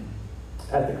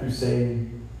 At the crusade,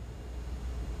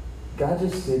 God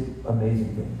just did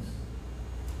amazing things.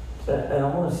 And I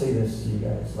want to say this to you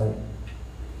guys. Like,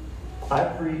 I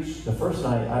preached the first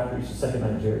night, I preached the second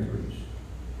night, Jerry preached.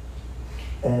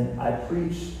 And I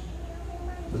preached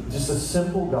just a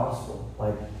simple gospel.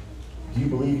 Like, do you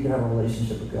believe you can have a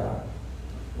relationship with God?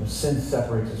 You know, sin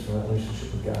separates us from a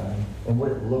relationship with God, and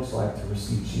what it looks like to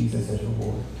receive Jesus as your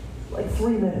Lord. Like 4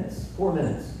 minutes.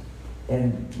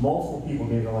 And multiple people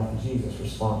gave their life to Jesus,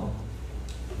 responded.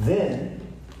 Then,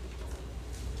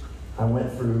 I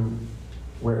went through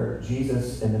where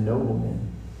Jesus and the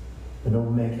nobleman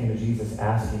came to Jesus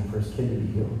asking for his kid to be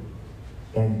healed.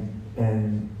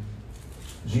 And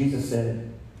Jesus said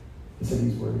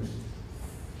these words,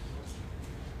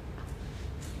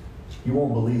 you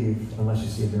won't believe unless you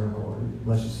see a miracle or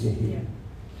unless you see a healing.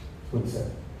 That's what he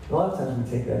said. A lot of times we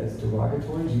take that as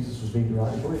derogatory. Jesus was being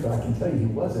derogatory, but I can tell you he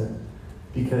wasn't.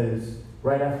 Because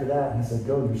right after that, he said,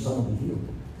 go, your son will be healed.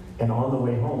 And on the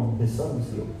way home, his son was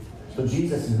healed. So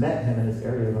Jesus met him in his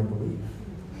area of unbelief.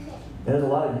 And there's a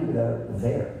lot of you that are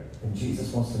there. And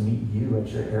Jesus wants to meet you at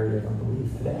your area of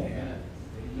unbelief today.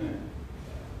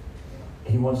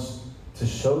 He wants to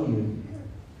show you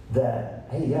that,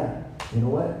 hey, yeah, you know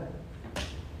what?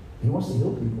 He wants to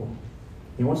heal people.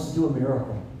 He wants to do a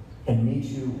miracle and meet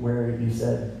you where you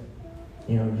said,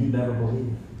 you'd never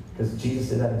believe. Because Jesus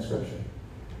did that in Scripture.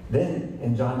 Then,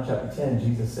 in John chapter 10,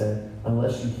 Jesus said,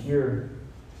 unless you hear,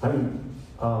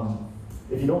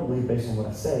 if you don't believe based on what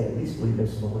I say, at least believe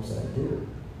based on the works that I do.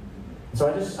 So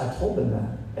I told them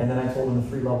that. And then I told them the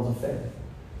 3 levels of faith.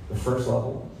 The first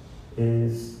level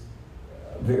is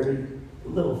very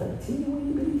little faith, teeny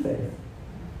bitty faith,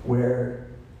 where,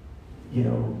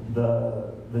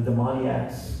 the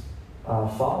demoniac's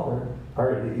father,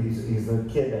 or he's the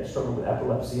kid that struggled with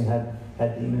epilepsy and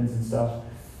had demons and stuff.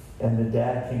 And the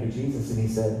dad came to Jesus and he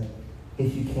said,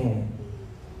 if you can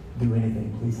do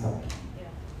anything, please help.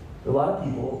 Yeah. A lot of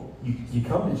people, you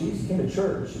come to Jesus, you came to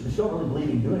church, but you don't really believe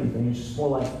you can do anything. It's just more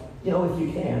like, if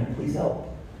you can, please help.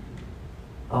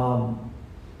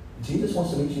 Jesus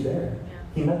wants to meet you there. Yeah.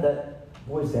 He met that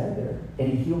boy's dad there,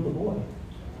 and he healed the boy.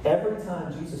 Every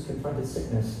time Jesus confronted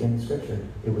sickness in the Scripture,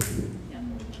 it was healed. Yeah.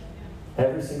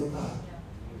 Every single time. Yeah.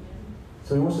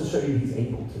 So he wants to show you he's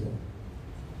able to.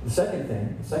 The second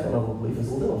level of belief is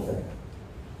a little faith,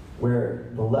 where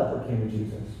the leper came to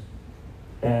Jesus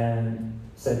and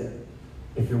said,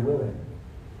 if you're willing.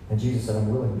 And Jesus said, I'm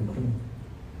willing to be clean.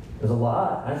 There's a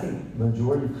lot. I think the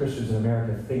majority of Christians in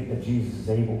America think that Jesus is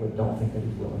able, but don't think that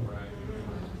he's willing.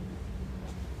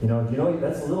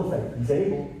 That's a little faith. He's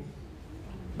able.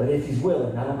 But if he's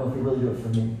willing, I don't know if he'll really do it for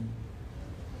me.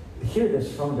 Hear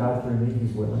this from God through me,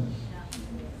 he's willing.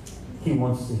 He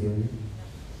wants to heal you.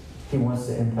 He wants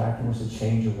to impact, he wants to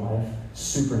change your life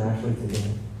supernaturally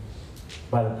today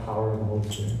by the power of the Holy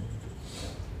Spirit.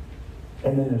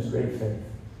 And then there's great faith,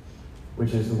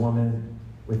 which is the woman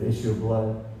with the issue of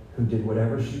blood who did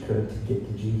whatever she could to get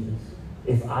to Jesus.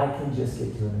 If I can just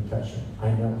get to him and touch him,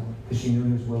 I know. Because she knew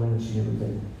he was willing and she knew he was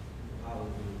able.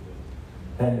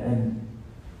 And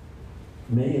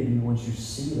many of you, once you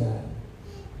see that,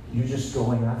 you're just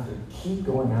going after it. Keep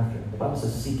going after it. The Bible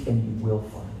says, seek and you will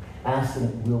find. Ask and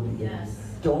it will be given. Yes.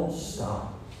 Don't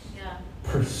stop. Yeah.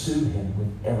 Pursue him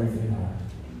with everything you have.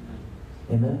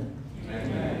 Amen?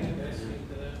 Amen.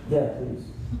 Yeah, please.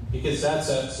 Because that's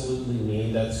absolutely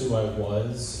me. That's who I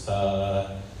was.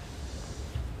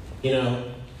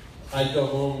 I'd go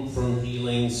home from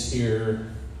healings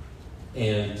here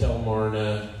and tell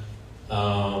Marna,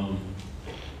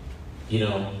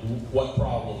 what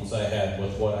problems I had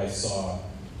with what I saw.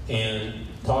 And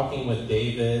talking with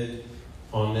David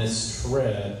on this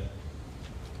trip,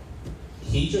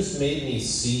 he just made me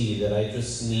see that I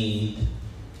just need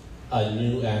a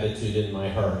new attitude in my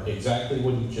heart. Exactly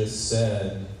what he just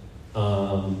said.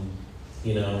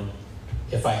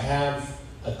 If I have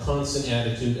a constant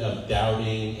attitude of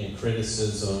doubting and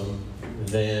criticism,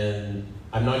 then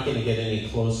I'm not going to get any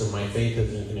closer. My faith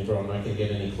isn't going to grow. I'm not going to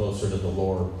get any closer to the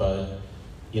Lord. But,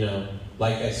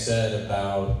 like I said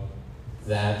about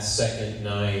that second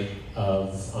night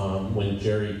of when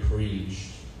Jerry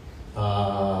preached,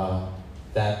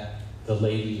 that the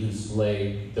lady whose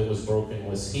leg that was broken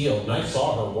was healed, and I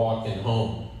saw her walking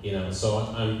home.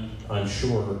 So I'm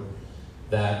sure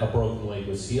that a broken leg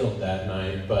was healed that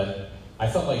night. But I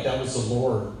felt like that was the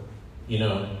Lord,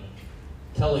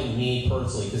 telling me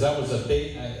personally, because that was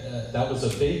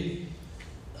a big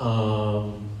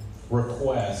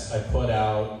request I put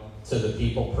out to the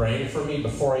people praying for me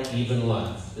before I even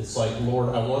left. It's like,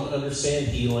 Lord, I want to understand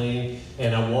healing,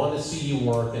 and I want to see you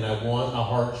work, and I want a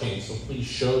heart change, so please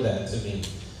show that to me.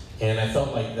 And I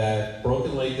felt like that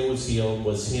broken leg that was healed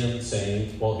was him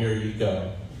saying, well, here you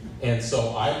go. And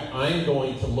so I'm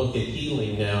going to look at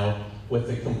healing now with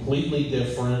a completely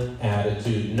different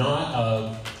attitude, not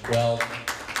of, well,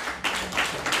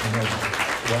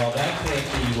 that can't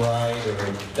be right,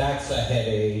 or that's a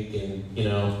headache, and,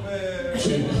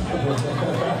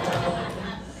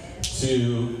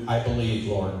 to I believe,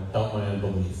 Lord, help my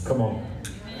unbelief. Come on.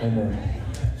 Amen.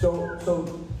 So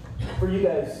for you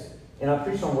guys, and I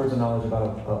preached on Words of Knowledge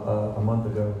about a month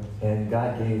ago, and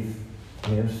God gave,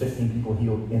 there was 15 people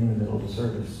healed in the middle of the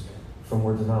service from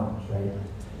Words of Knowledge, right?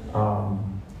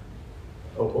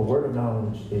 A word of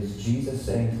knowledge is Jesus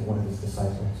saying to one of his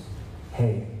disciples,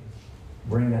 hey,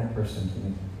 bring that person to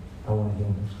me. I want to heal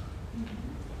them.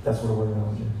 That's what a word of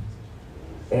knowledge is.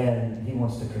 And he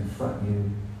wants to confront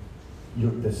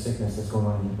the sickness that's going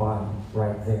on in your body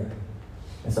right there.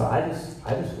 And so I just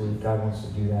believe God wants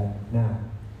to do that now.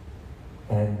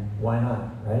 And why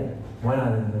not, right? Why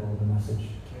not in the middle of the message?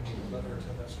 Can you let her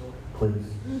tell that story? Please.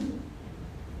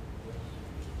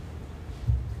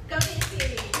 Go ahead,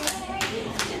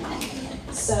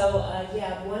 So,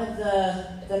 one of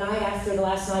the night after the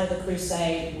last night of the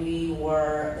crusade, we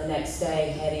were the next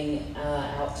day heading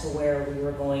out to where we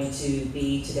were going to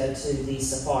go to the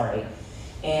safari.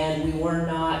 And we were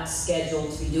not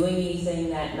scheduled to be doing anything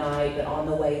that night, but on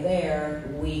the way there,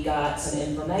 we got some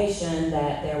information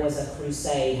that there was a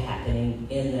crusade happening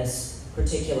in this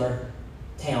particular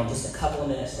town, just a couple of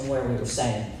minutes from where we were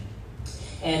staying.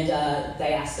 And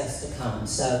they asked us to come.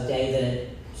 So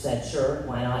David said, sure,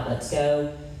 why not, let's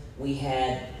go. We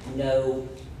had no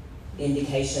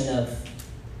indication of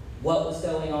what was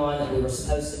going on, that we were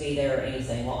supposed to be there or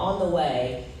anything. Well, on the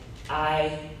way,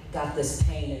 I got this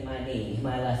pain in my knee,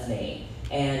 my left knee.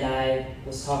 And I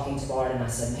was talking to Bart and I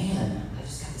said, man, I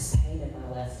just got this pain in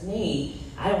my left knee.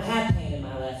 I don't have pain in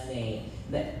my left knee.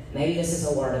 But maybe this is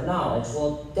a word of knowledge.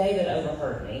 Well, David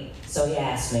overheard me, so he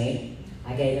asked me.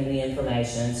 I gave him the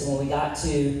information. So when we got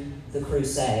to the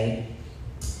crusade,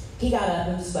 he got up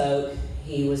and spoke.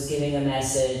 He was giving a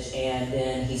message, and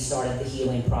then he started the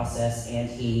healing process, and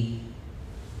he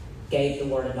gave the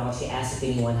word of knowledge. He asked if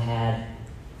anyone had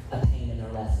a pain in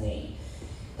their left knee.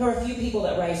 There were a few people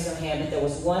that raised their hand, but there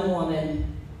was one woman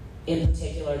in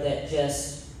particular that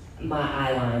just, my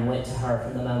eye line went to her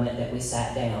from the moment that we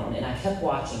sat down, and I kept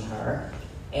watching her,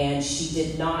 and she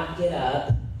did not get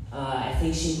up. I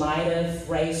think she might have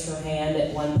raised her hand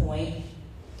at one point.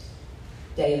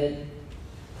 David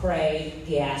prayed.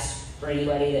 He asked for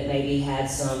anybody that maybe had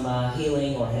some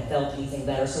healing or had felt anything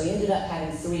better. So he ended up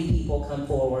having 3 people come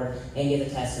forward and give a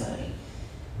testimony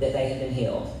that they had been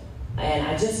healed. And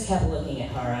I just kept looking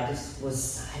at her. I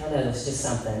don't know, it was just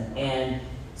something. And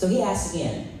so he asked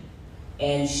again,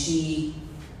 and she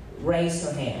raised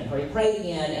her hand. Or he prayed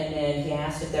again, and then he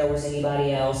asked if there was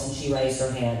anybody else, and she raised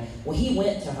her hand. Well, he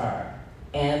went to her.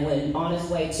 And when on his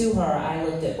way to her, I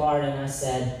looked at Bart and I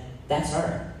said, that's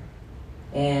her.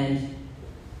 And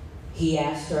he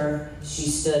asked her, she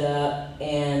stood up,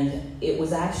 and it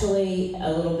was actually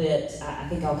a little bit, I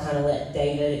think I'll kind of let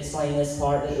David explain this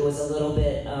part, but it was a little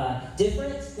bit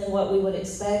different than what we would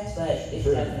expect, but it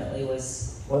definitely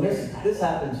was. Well, this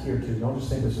happens here too. Don't just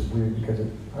think this is weird because it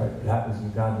happens in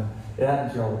Uganda. It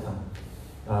happens here all the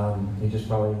time. You just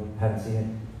probably haven't seen it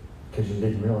because you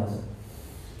didn't realize it.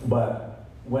 But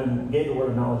when we gave the word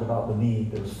of knowledge about the knee,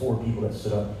 there was 4 people that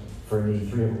stood up for a knee.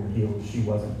 3 of them were healed. She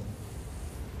wasn't.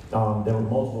 There were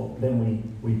multiple. Then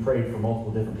we prayed for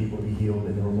multiple different people to be healed,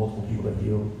 and there were multiple people that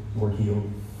were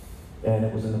healed. And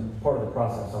it was in part of the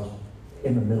process.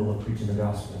 in the middle of preaching the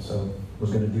gospel. So I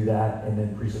was going to do that and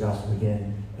then preach the gospel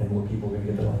again, and more people were going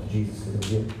to get their life to Jesus because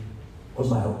they were healed. That was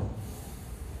my hope.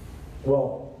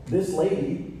 Well, this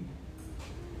lady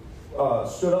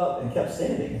stood up and kept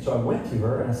standing. And so I went to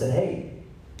her and I said, hey,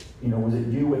 was it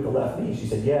you with the left knee? She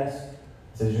said, yes.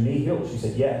 I said, is your knee healed? She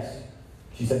said, yes.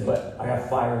 She said, but I got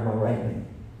fire in my right knee.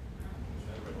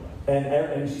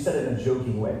 And she said it in a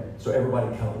joking way, so everybody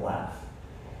kind of laughed.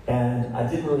 And I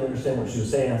didn't really understand what she was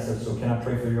saying. I said, so can I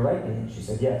pray for your right knee? And she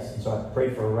said, yes. And so I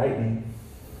prayed for her right knee.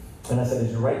 And I said,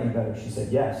 is your right knee better? She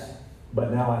said, yes.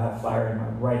 But now I have fire in my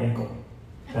right ankle.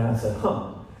 And I said,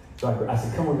 huh. So I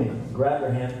said, come with me. I grabbed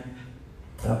her hand,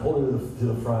 and I pulled her to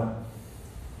the front.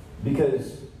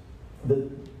 Because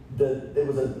it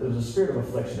was a spirit of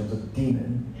affliction. It was a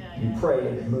demon. You pray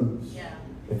and it moves. Yeah.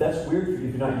 If that's weird for you,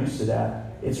 if you're not used to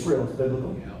that, it's real. It's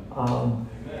biblical.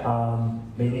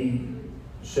 Maybe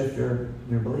shift your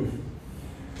belief.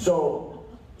 So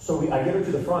I get her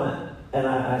to the front, and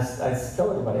I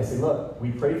tell everybody, I say, look, we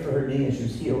prayed for her knee and she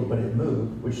was healed, but it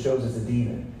moved, which shows it's a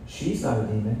demon. She's not a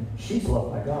demon. She's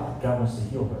loved by God. God wants to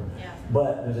heal her. Yeah.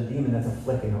 But there's a demon that's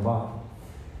afflicting her body.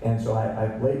 And so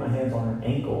I laid my hands on her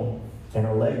ankle, and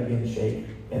her leg began to shake,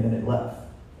 and then it left.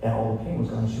 And all the pain was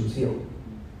gone, and she was healed.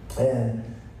 And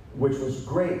which was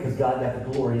great, because God got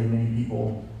the glory, and many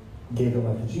people gave their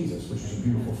life to Jesus, which was a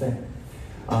beautiful thing.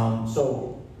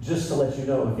 So just to let you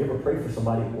know, if you ever pray for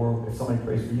somebody, or if somebody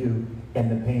prays for you, and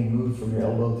the pain moves from your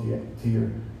elbow to your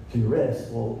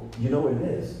wrist, well, you know what it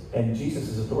is. And Jesus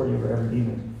is authority over every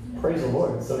demon. Praise the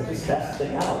Lord. So just cast the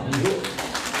thing out and be healed.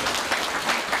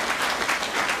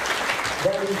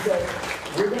 That being said,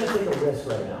 we're going to take a risk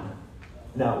right now.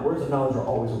 Now, words of knowledge are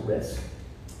always a risk.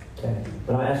 Okay?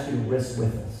 But I'm asking you to risk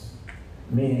with us.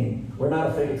 Meaning, we're not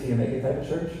a fake it till you make it type of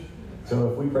church.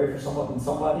 So if we pray for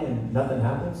somebody and nothing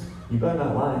happens, you better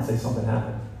not lie and say something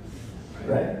happened.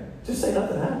 Right? Just say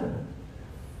nothing happened.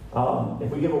 If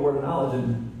we give a word of knowledge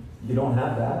and you don't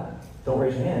have that, don't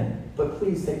raise your hand. But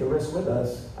please take the risk with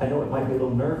us. I know it might be a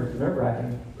little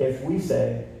nerve-wracking. If we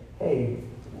say, hey,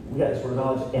 we got this word of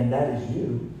knowledge and that is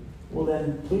you, well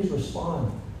then please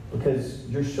respond. Because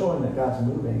you're showing that God's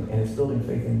moving and it's building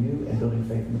faith in you and building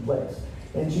faith in the place.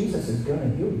 And Jesus is going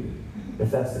to heal you if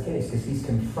that's the case, because he's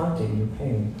confronting your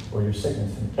pain or your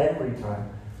sickness. And every time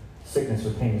sickness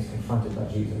or pain is confronted by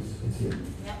Jesus, it's healed.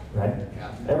 Yep. Right?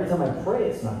 Yeah. Every time I pray,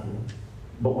 it's not healed.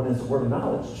 But when it's a word of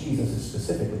knowledge, Jesus is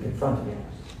specifically confronting it.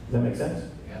 Does that make sense?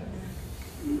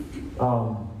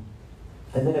 Yeah.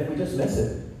 And then if we just miss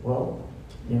it, well,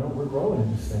 we're growing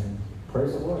in this thing.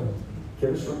 Praise the Lord.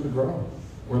 Give us room to grow.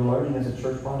 We're learning as a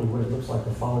church body what it looks like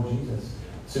to follow Jesus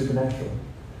supernaturally.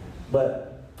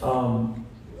 But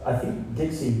I think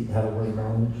Dixie had a word of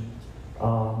knowledge.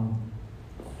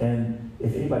 And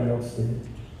if anybody else did,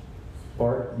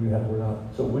 Bart, you had a word of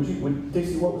knowledge. So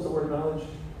Dixie, what was the word of knowledge?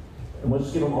 And we'll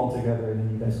just give them all together, and then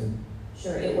you guys can.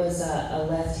 Sure, it was a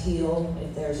left heel.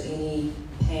 If there's any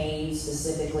pain,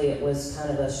 specifically, it was kind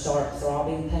of a sharp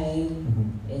throbbing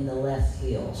pain in the left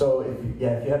heel. So if you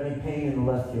have any pain in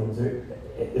the left heel,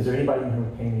 is there anybody in here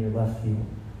with pain in your left heel?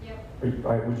 Yep.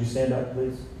 All right, would you stand up,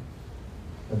 please?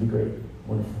 That'd be great.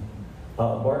 Wonderful.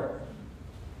 Bart?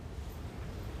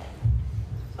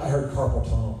 I heard carpal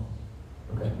tunnel.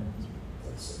 Okay.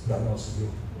 That's God wants to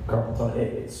do. Carpal tunnel.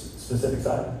 It's specific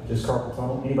side. Just carpal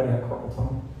tunnel. Anybody have carpal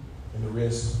tunnel? In the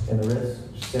wrist. In the wrist.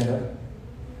 Just stand up.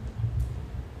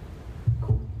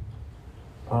 Cool.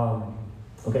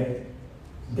 Okay.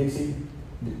 Dixie,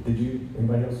 did you?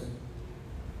 Anybody else?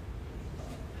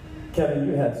 Kevin,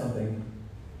 you had something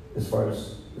as far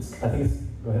as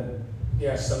go ahead.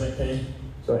 Yeah, stomach pain.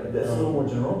 So that's a little more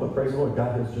general, but praise the Lord,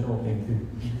 God has general pain too.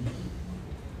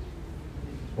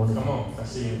 Wonderful. Come on, I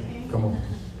see you. Come on.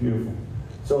 Beautiful.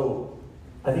 So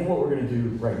I think what we're going to do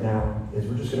right now is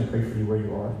we're just going to pray for you where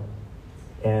you are,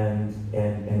 and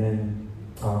then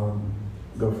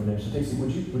go from there. So Dixie,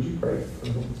 would you pray for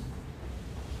me?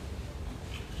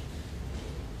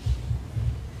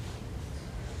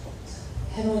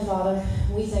 Heavenly Father,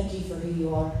 we thank you for who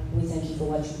you are. We thank you for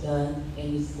what you've done,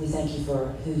 and we thank you for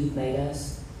who you've made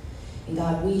us. And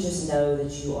God, we just know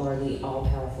that you are the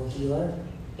all-powerful healer,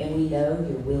 and we know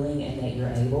you're willing and that you're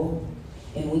able.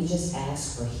 And we just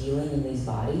ask for healing in these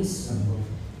bodies,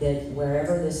 that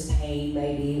wherever this pain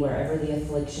may be, wherever the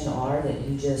affliction are, that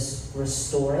you just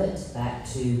restore it back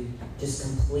to just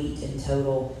complete and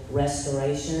total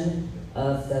restoration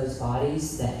of those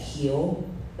bodies that heal,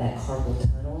 that carpal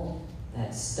tunnel,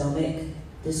 that stomach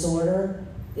disorder,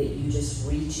 that you just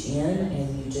reach in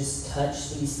and you just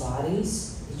touch these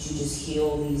bodies, that you just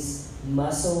heal these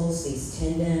muscles, these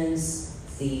tendons,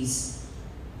 these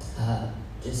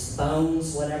just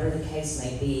bones, whatever the case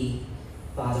may be.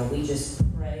 Father, we just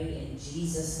pray in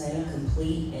Jesus' name,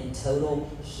 complete and total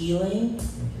healing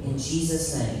in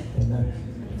Jesus' name. Amen.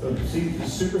 So see,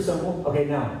 it's super simple. Okay,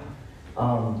 now,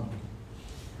 I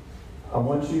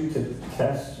want you to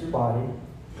test your body,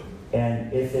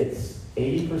 and if it's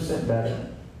 80% better,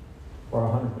 or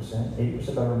 100%, 80%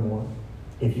 better or more,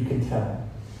 if you can tell.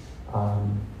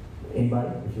 Anybody?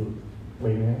 If you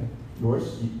wave your hand.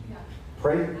 Yours? Yeah.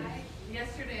 Pray.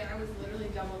 Yesterday I was literally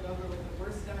doubled over with the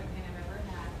worst stomach pain I've ever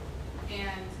had.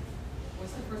 And it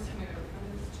was the first time I've ever come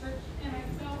to this church. And I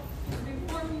felt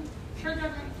before church I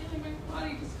went feeling my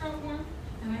body just got warm.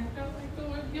 And I felt like the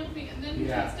Lord healed me. And then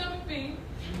I had stomach pain.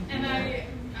 And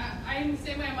I'm the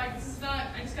same way. I'm like, this is not,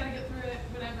 I just got to get through it,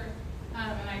 whatever.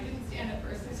 And I didn't stand at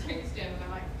first. I started to stand. And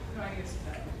I'm like, no, I need to sit.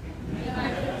 And I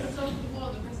feel so full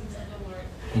of the presence of the Lord.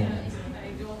 And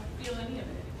I don't feel any of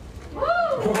it. Woo!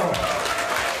 Come on.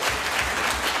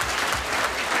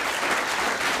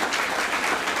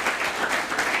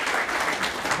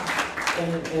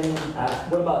 And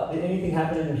what about, did anything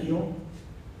happen in your heel?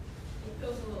 It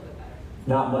feels a little bit better.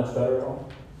 Not much better at all?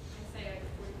 I say like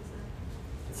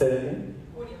 40%. Say that again?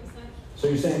 40%. So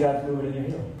you're saying God's moving in your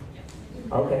heel? Yes.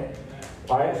 Okay.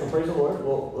 All right, so praise the Lord.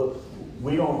 Well, look,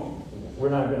 we're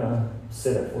not going to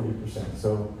sit at 40%.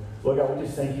 So, Lord God, we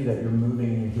just thank you that you're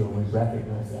moving in your heel. We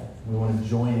recognize that. We want to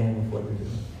join in with what you're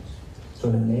doing. So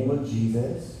in the name of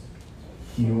Jesus,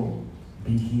 heal,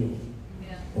 be healed.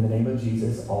 Yeah. In the name of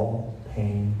Jesus, all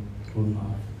pain leave.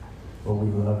 Lord,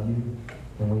 we love you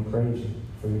and we praise you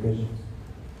for your goodness.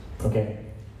 Okay.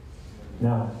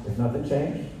 Now, if nothing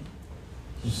changed,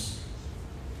 just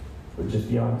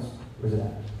be honest. Where's it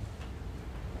at?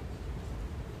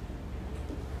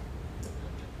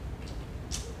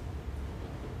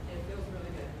 It feels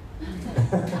really good.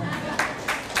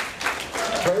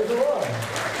 Praise the Lord.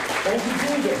 Thank you,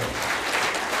 Jesus.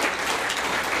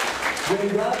 When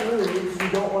God moves, you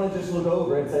don't want to just look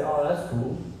over it and say, oh, that's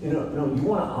cool. You know, no, you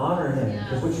want to honor him.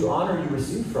 Because what you honor, you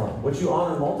receive from. What you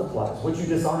honor multiplies. What you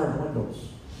dishonor dwindles.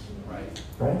 Right.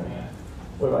 Right?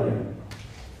 What about you?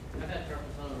 I've had carpal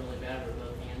tunnel really bad where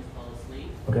both hands fall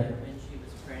asleep. Okay. And when she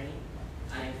was praying,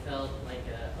 I felt like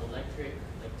a electric,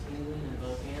 like tingling in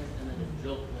both hands, and then a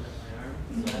jolt went up my arm.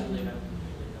 So I believe I'm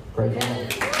completely healed. Praise the Lord.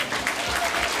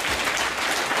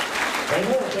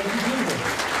 Amen. Thank you, Jesus.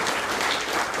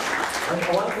 And a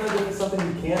lot of times if it's something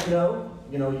you can't know,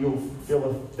 you'll feel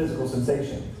a physical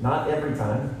sensation. Not every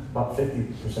time. About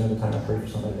 50% of the time I pray for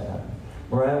somebody to happen.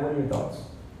 Mariah, what are your thoughts?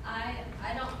 I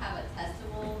don't have a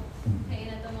testable pain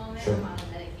at the moment. Sure. I'm on a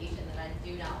medication that I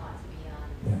do not want to be on.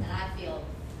 Yeah. And I feel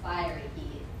fiery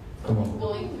heat. Come on.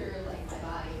 Going through like my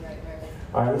body right where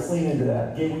All right, let's lean into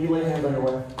that. Gabe, will you lay hands on your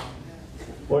wife?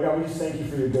 Lord God, we just thank you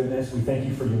for your goodness. We thank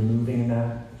you for your moving in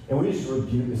that. And we just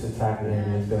rebuke this attack that the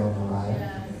enemy has been on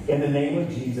Mariah. In the name of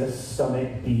Jesus,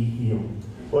 stomach be healed.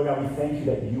 Lord God, we thank you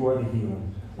that you are the healer.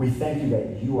 We thank you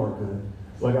that you are good.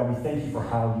 Lord God, we thank you for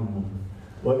how you move.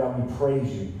 Lord God, we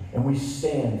praise you. And we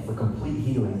stand for complete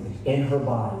healing in her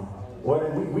body.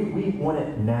 Lord, we want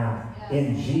it now.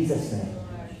 In Jesus' name.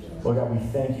 Lord God, we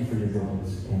thank you for your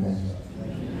goodness. Amen.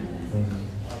 Amen.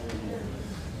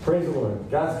 Praise the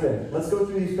Lord. God's good. Let's go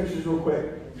through these pictures real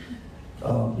quick.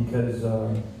 Because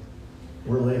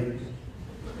we're late.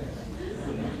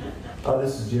 Oh,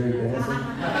 this is Jerry dancing.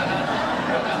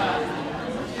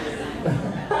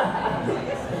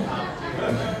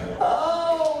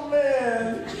 Oh,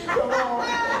 man. Come on.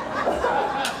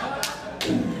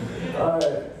 All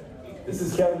right. This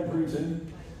is Kevin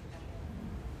preaching.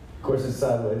 Of course, it's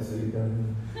sideways, so you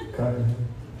can cut it.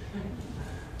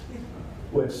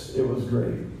 Which, it was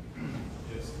great.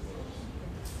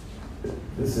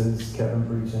 This is Kevin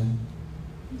preaching.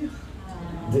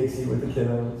 Dixie with the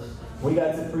kiddos. We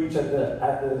got to preach at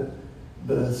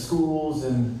the schools,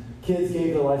 and kids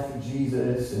gave their life to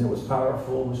Jesus, and it was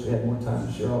powerful. Wish we had more time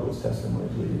to share all those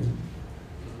testimonies with you.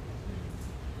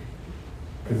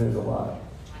 Because there's a lot.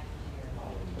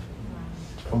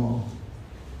 Come on.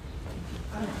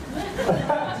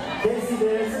 Casey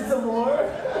dancing some more.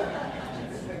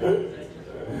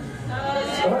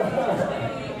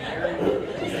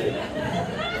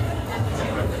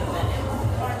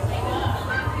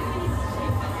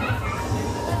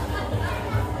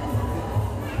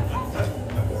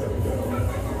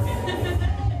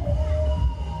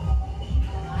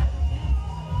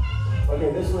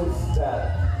 Okay, this was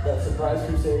that surprise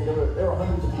crusade. There were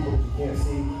hundreds of people that you can't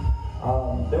see.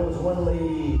 There was one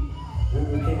lady who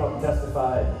came up and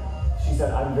testified. She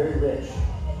said, I'm very rich,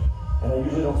 and I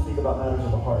usually don't speak about matters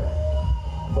of the heart.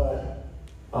 But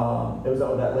it was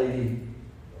that lady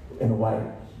in the white.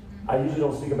 I usually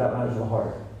don't speak about matters of the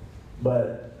heart,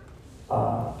 but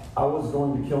I was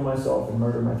going to kill myself and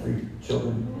murder my 3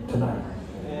 children tonight.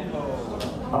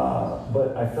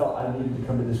 But I felt I needed to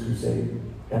come to this crusade,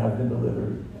 and I've been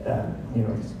delivered, and,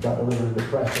 got delivered of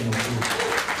depression and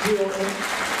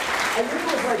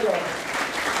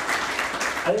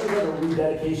I think it was like a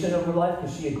rededication of her life,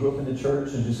 because she had grew up in the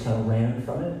church and just kind of ran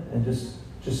from it. And just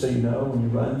so you know, when you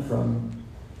run from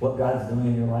what God's doing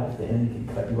in your life, the enemy can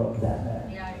cut you up that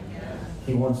bad. Yeah, yeah.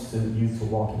 He wants you to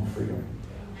walk in freedom.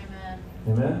 Amen.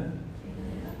 Amen?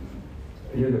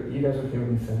 You guys okay with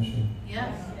me finishing?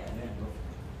 Yes.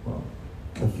 Well,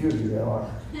 a few of you are.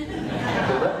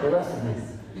 The rest of you.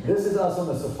 This is us on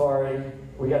the safari.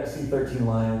 We got to see 13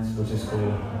 lions, which is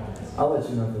cool. I'll let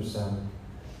you know if there's sound.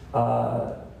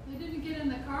 They didn't get in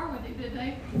the car with you, did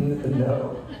they?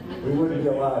 No, we wouldn't be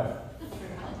alive.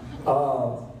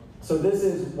 So this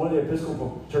is one of the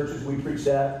Episcopal churches we preached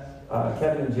at.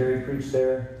 Kevin and Jerry preached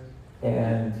there.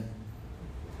 And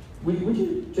would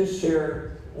you just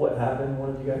share what happened, one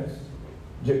of you guys?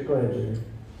 Go ahead, Jerry.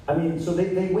 I mean, so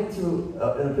they went to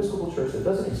an Episcopal church that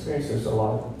doesn't experience this a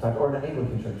lot of the time, or an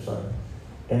Anglican church, sorry.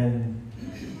 And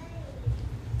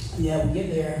yeah, we get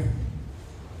there,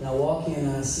 and I walk in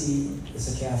and I see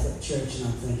it's a Catholic church, and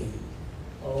I'm thinking,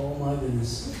 oh my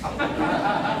goodness.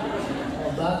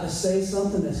 I'm about to say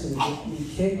something that's going to get me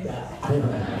kicked out.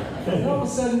 And all of a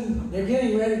sudden, they're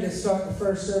getting ready to start the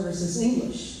first service. It's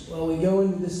English. Well, we go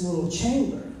into this little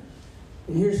chamber.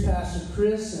 And here's Pastor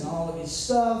Chris and all of his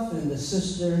stuff, and the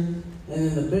sister, and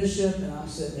then the bishop, and I'm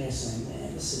sitting there saying,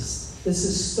 man, this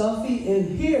is stuffy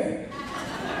in here.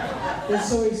 And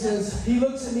so he says, he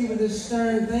looks at me with this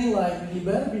stern thing like, you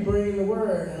better be bringing the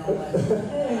word. And I'm like,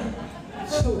 hey.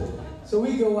 So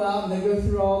we go out, and they go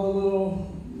through all the little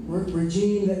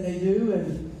regime that they do,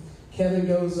 and Kevin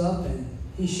goes up, and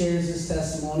he shares his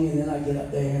testimony, and then I get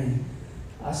up there, and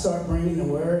I start bringing the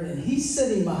word, and he's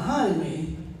sitting behind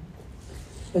me.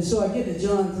 And so I get to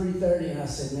John 3:30, and I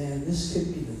said, man, this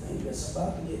could be the thing that's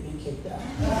about to get me kicked out.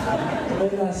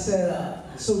 And I said,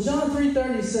 so John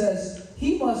 3:30 says,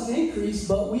 he must increase,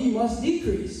 but we must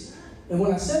decrease. And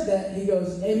when I said that, he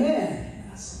goes, amen.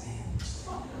 And I said, man.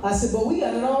 I said, but we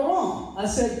got it all wrong. I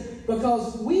said,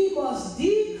 because we must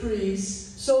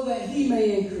decrease so that he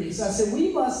may increase. I said,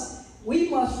 we must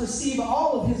receive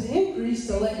all of his increase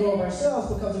to let go of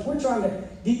ourselves, because if we're trying to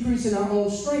decrease in our own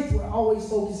strength, we're always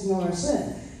focusing on our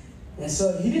sin. And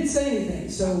so he didn't say anything.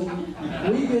 So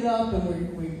we get up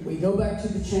and we go back to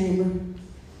the chamber,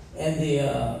 and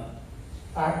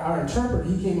our interpreter,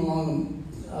 he came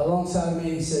alongside of me,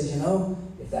 and he said,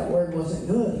 if that word wasn't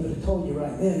good, he would have told you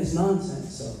right then. It's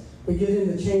nonsense. So we get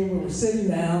in the chamber, we're sitting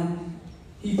down.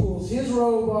 He pulls his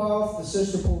robe off. The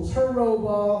sister pulls her robe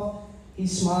off. He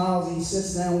smiles, he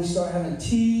sits down, we start having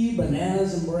tea,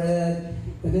 bananas, and bread.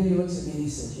 And then he looks at me and he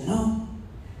says,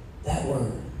 that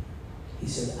word. He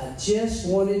said, I just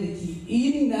wanted to keep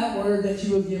eating that word that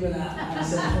you were giving out. And I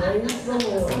said, praise the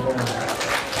Lord.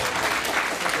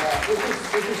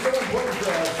 Which is so important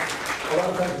for us. A lot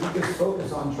of times we just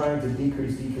focus on trying to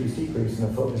decrease, and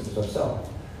the focus is ourselves.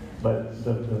 But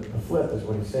the flip is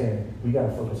what he's saying. We got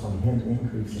to focus on him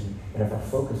increasing. And if our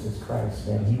focus is Christ,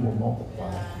 then he will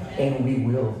multiply. And we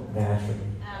will naturally.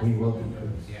 We will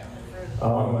decrease.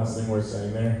 One last thing worth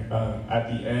saying there. At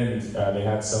the end, they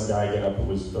had some guy get up who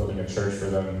was building a church for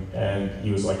them. And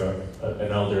he was like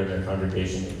an elder in their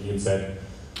congregation. He had said,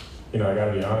 I got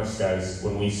to be honest, guys.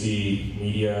 When we see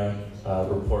media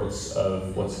reports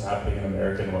of what's happening in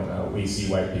America and whatnot, we see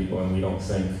white people and we don't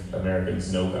think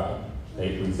Americans know God.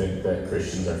 We think that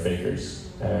Christians are fakers,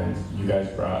 and you guys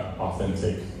brought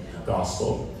authentic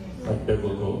gospel, like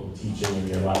biblical teaching in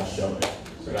your live show.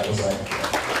 So that was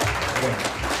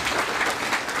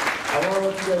I want to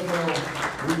let you guys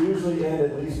know, we usually end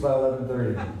at least by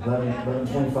 11:30,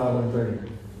 11:25, 11:30.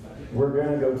 We're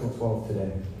going to go till 12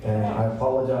 today, and I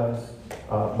apologize,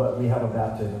 but we have a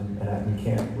baptism, and we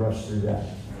can't rush through that.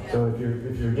 So if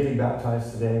you're getting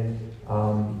baptized today, I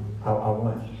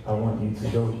want you to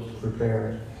go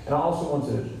prepare. And I also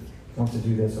want to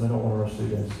do this, and I don't want to rush through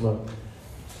this. Look,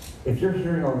 if you're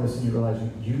hearing all this and you realize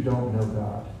you don't know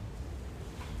God,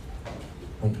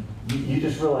 like you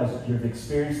just realize you've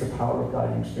experienced the power of God,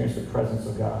 you've experienced the presence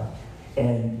of God,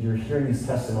 and you're hearing these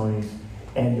testimonies,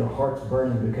 and your heart's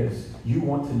burning because you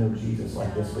want to know Jesus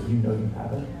like this, but you know you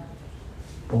haven't.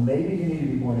 Well, maybe you need to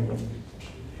be born again.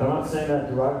 I'm not saying that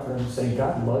derogatory. I'm saying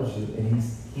God loves you, and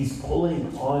He's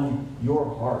pulling on your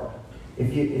heart.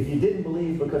 If you didn't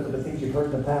believe because of the things you've heard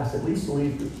in the past, at least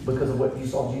believe because of what you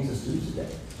saw Jesus do today.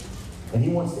 And He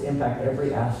wants to impact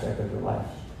every aspect of your life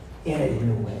in a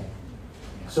real way.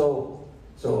 So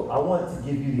So I want to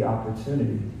give you the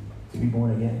opportunity to be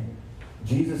born again.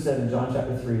 Jesus said in John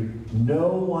chapter 3, no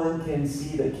one can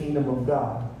see the kingdom of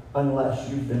God unless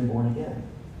you've been born again.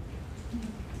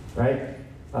 Right?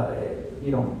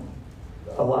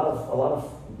 A lot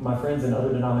of my friends in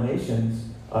other denominations,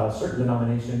 certain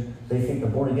denominations, they think the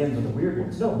born agains are the weird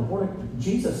ones. No,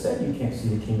 Jesus said you can't see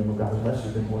the kingdom of God unless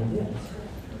you've been born again.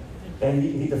 And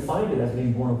he defined it as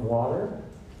being born of water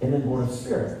and then born of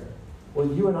spirit. Well,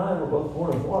 you and I were both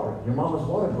born of water. Your mom was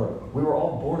water broke. We were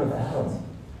all born of Adam.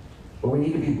 But we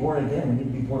need to be born again. We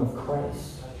need to be born of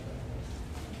Christ.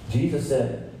 Jesus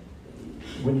said,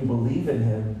 when you believe in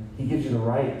him, he gives you the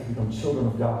right to become children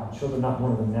of God. Children not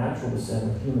born of a natural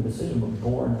descent, of human decision, but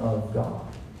born of God.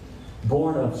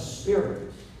 Born of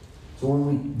spirit. So when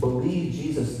we believe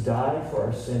Jesus died for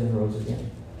our sin and rose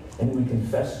again, and we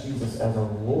confess Jesus as our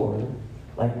Lord,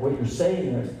 like what you're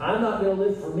saying there is, I'm not going to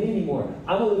live for me anymore.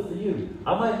 I'm going to live for you.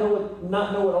 I might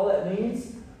not know what all that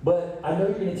means, but I know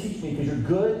you're going to teach me because you're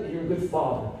good and you're a good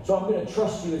father. So I'm going to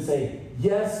trust you and say,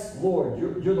 yes, Lord,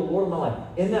 you're the Lord of my life.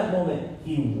 In that moment,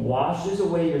 he washes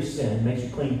away your sin, makes you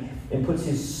clean, and puts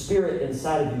his spirit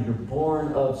inside of you. You're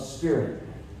born of spirit.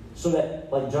 So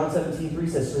that, like John 17:3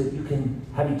 says, so that you can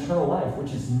have eternal life,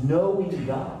 which is knowing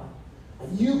God.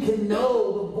 You can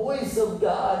know the voice of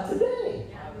God today.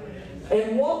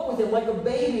 And walk with him like a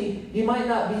baby. You might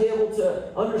not be able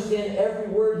to understand every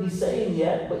word he's saying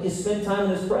yet, but you spend time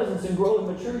in his presence and grow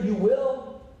and mature, you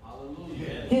will.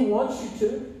 Hallelujah. He wants you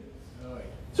to.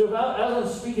 So as I'm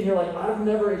speaking here, like, I've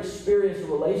never experienced a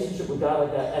relationship with God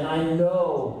like that, and I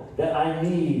know that I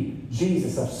need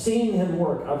Jesus. I've seen him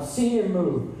work. I've seen him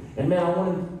move. And man, I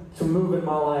want him to move in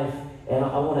my life, and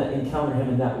I want to encounter him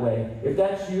in that way. If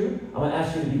that's you, I'm going to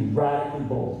ask you to be radically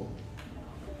bold.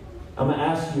 I'm going to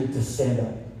ask you to stand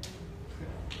up.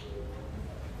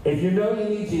 If you know you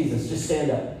need Jesus, just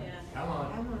stand up. Yeah. Come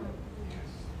on.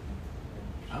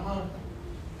 Come on.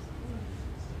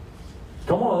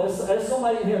 Come on, there's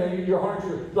somebody in here, your heart,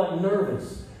 you're like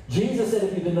nervous. Jesus said,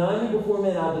 if you deny me before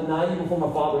men, I'll deny you before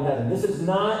my Father in heaven. This is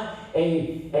not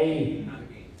a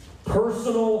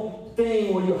personal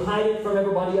thing where you hide it from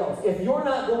everybody else. If you're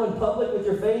not going public with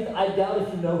your faith, I doubt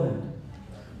if you know him.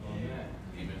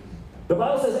 The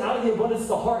Bible says, out of the abundance of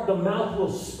the heart, the mouth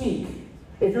will speak.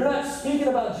 If you're not speaking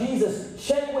about Jesus,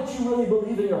 check what you really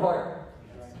believe in your heart.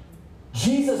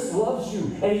 Jesus loves you,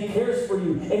 and he cares for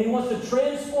you, and he wants to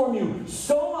transform you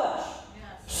so much,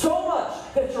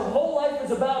 that your whole life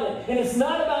is about it, and it's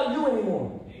not about you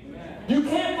anymore. Amen. You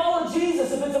can't follow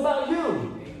Jesus if it's about you.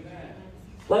 Amen.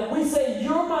 Like we say,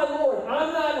 you're my Lord.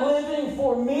 I'm not living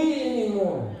for me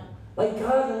anymore. Like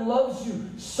God loves you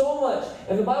so much.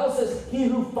 And the Bible says, he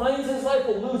who finds his life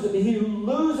will lose it. But he who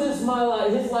loses his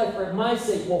life for my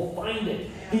sake will find it.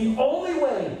 The only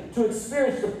way to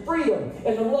experience the freedom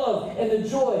and the love and the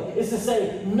joy is to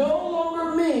say, no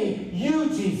longer me, you,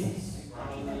 Jesus.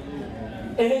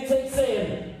 And it takes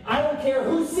saying, I don't care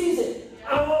who sees it.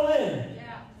 I'm all in.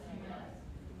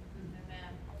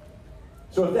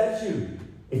 So if that's you,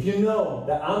 if you know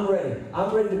that I'm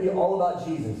ready to be all about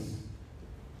Jesus,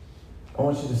 I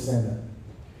want you to stand up.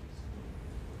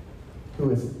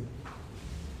 Who is it?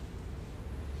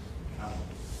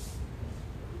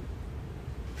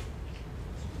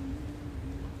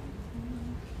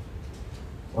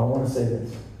 Well, I want to say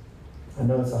this. I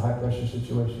know it's a high-pressure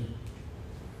situation.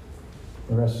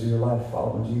 The rest of your life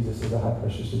following Jesus is a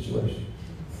high-pressure situation.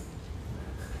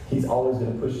 He's always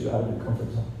going to push you out of your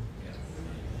comfort zone.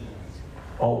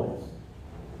 Always.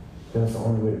 That's the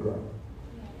only way to grow.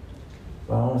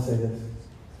 But I want to say this.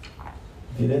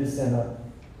 If you didn't stand up,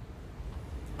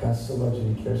 God still loves you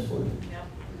and he cares for you. Yep.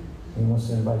 And he wants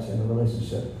to invite you in a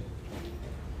relationship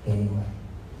anyway.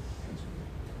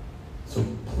 So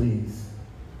please,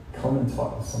 come and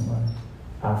talk to somebody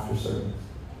after service.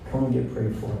 Come and get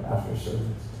prayed for after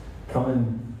service.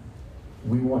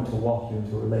 We want to walk you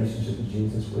into a relationship with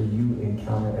Jesus where you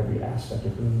encounter every aspect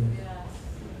of who he is. Yes.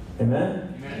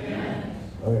 Amen? Amen.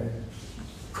 Okay.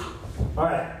 All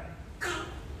right.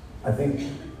 I think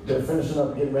they're finishing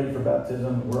up, getting ready for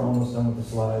baptism. We're almost done with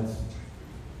the slides.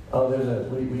 Oh, we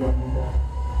don't need that.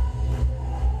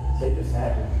 They just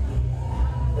happy.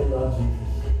 They love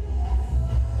Jesus.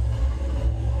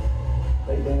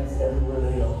 They dance everywhere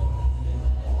they go.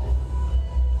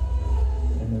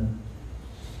 And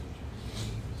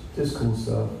just cool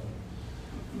stuff.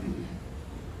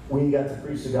 We got to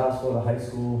preach the gospel at a high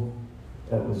school.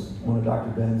 That was one of Dr.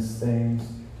 Ben's things.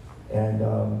 And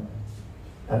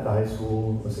at the high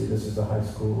school, let's see, this is the high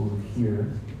school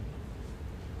here.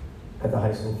 At the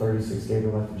high school, 36 gave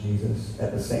their life to Jesus.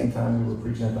 At the same time we were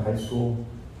preaching at the high school,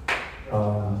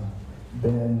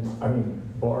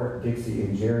 Bart, Dixie,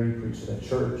 and Jerry preached at a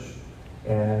church,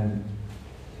 and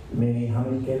how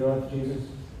many came to life of Jesus?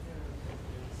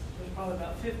 There's probably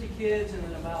about 50 kids and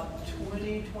then about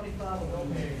 20, 25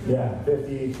 adults. Yeah,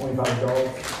 50, 25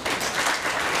 adults.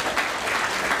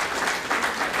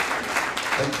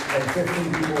 And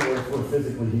 15 people were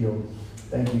physically healed.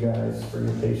 Thank you guys for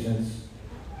your patience.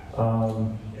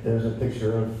 There's a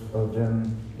picture of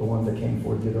them, the ones that came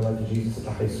forward to give their life to Jesus at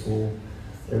the high school.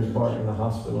 There's Bart in the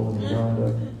hospital in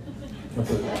Uganda.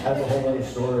 That's a whole other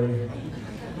story.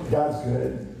 God's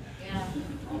good. Yeah.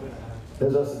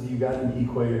 There's us at the Ugandan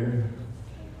equator.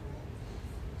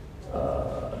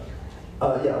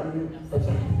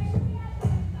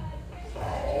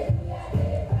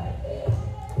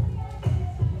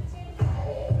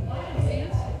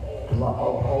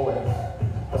 Always.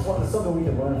 That's something we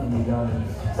can learn from Ugandans.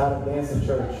 It's how to dance in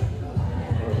church.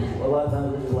 A lot of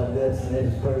times we're just like this, and they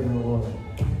just praising the Lord.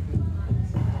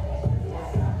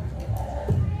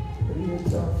 What do you need to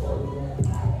tell us, Father?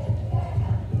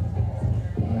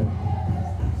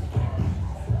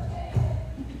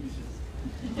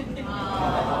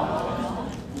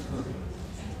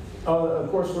 Of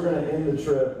course, we're going to end the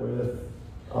trip with.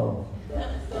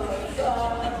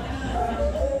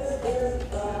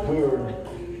 We were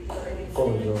full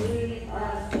of joy.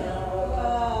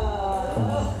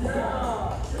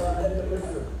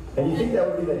 And you think that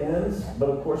would be the end, but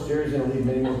of course Jerry's going to lead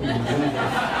many more people to Jesus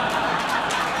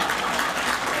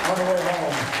on the way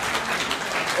home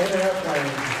in an airplane.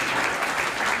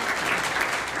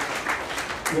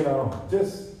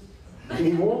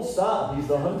 He won't stop. He's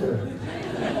the hunter.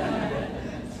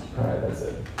 All right, that's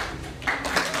it.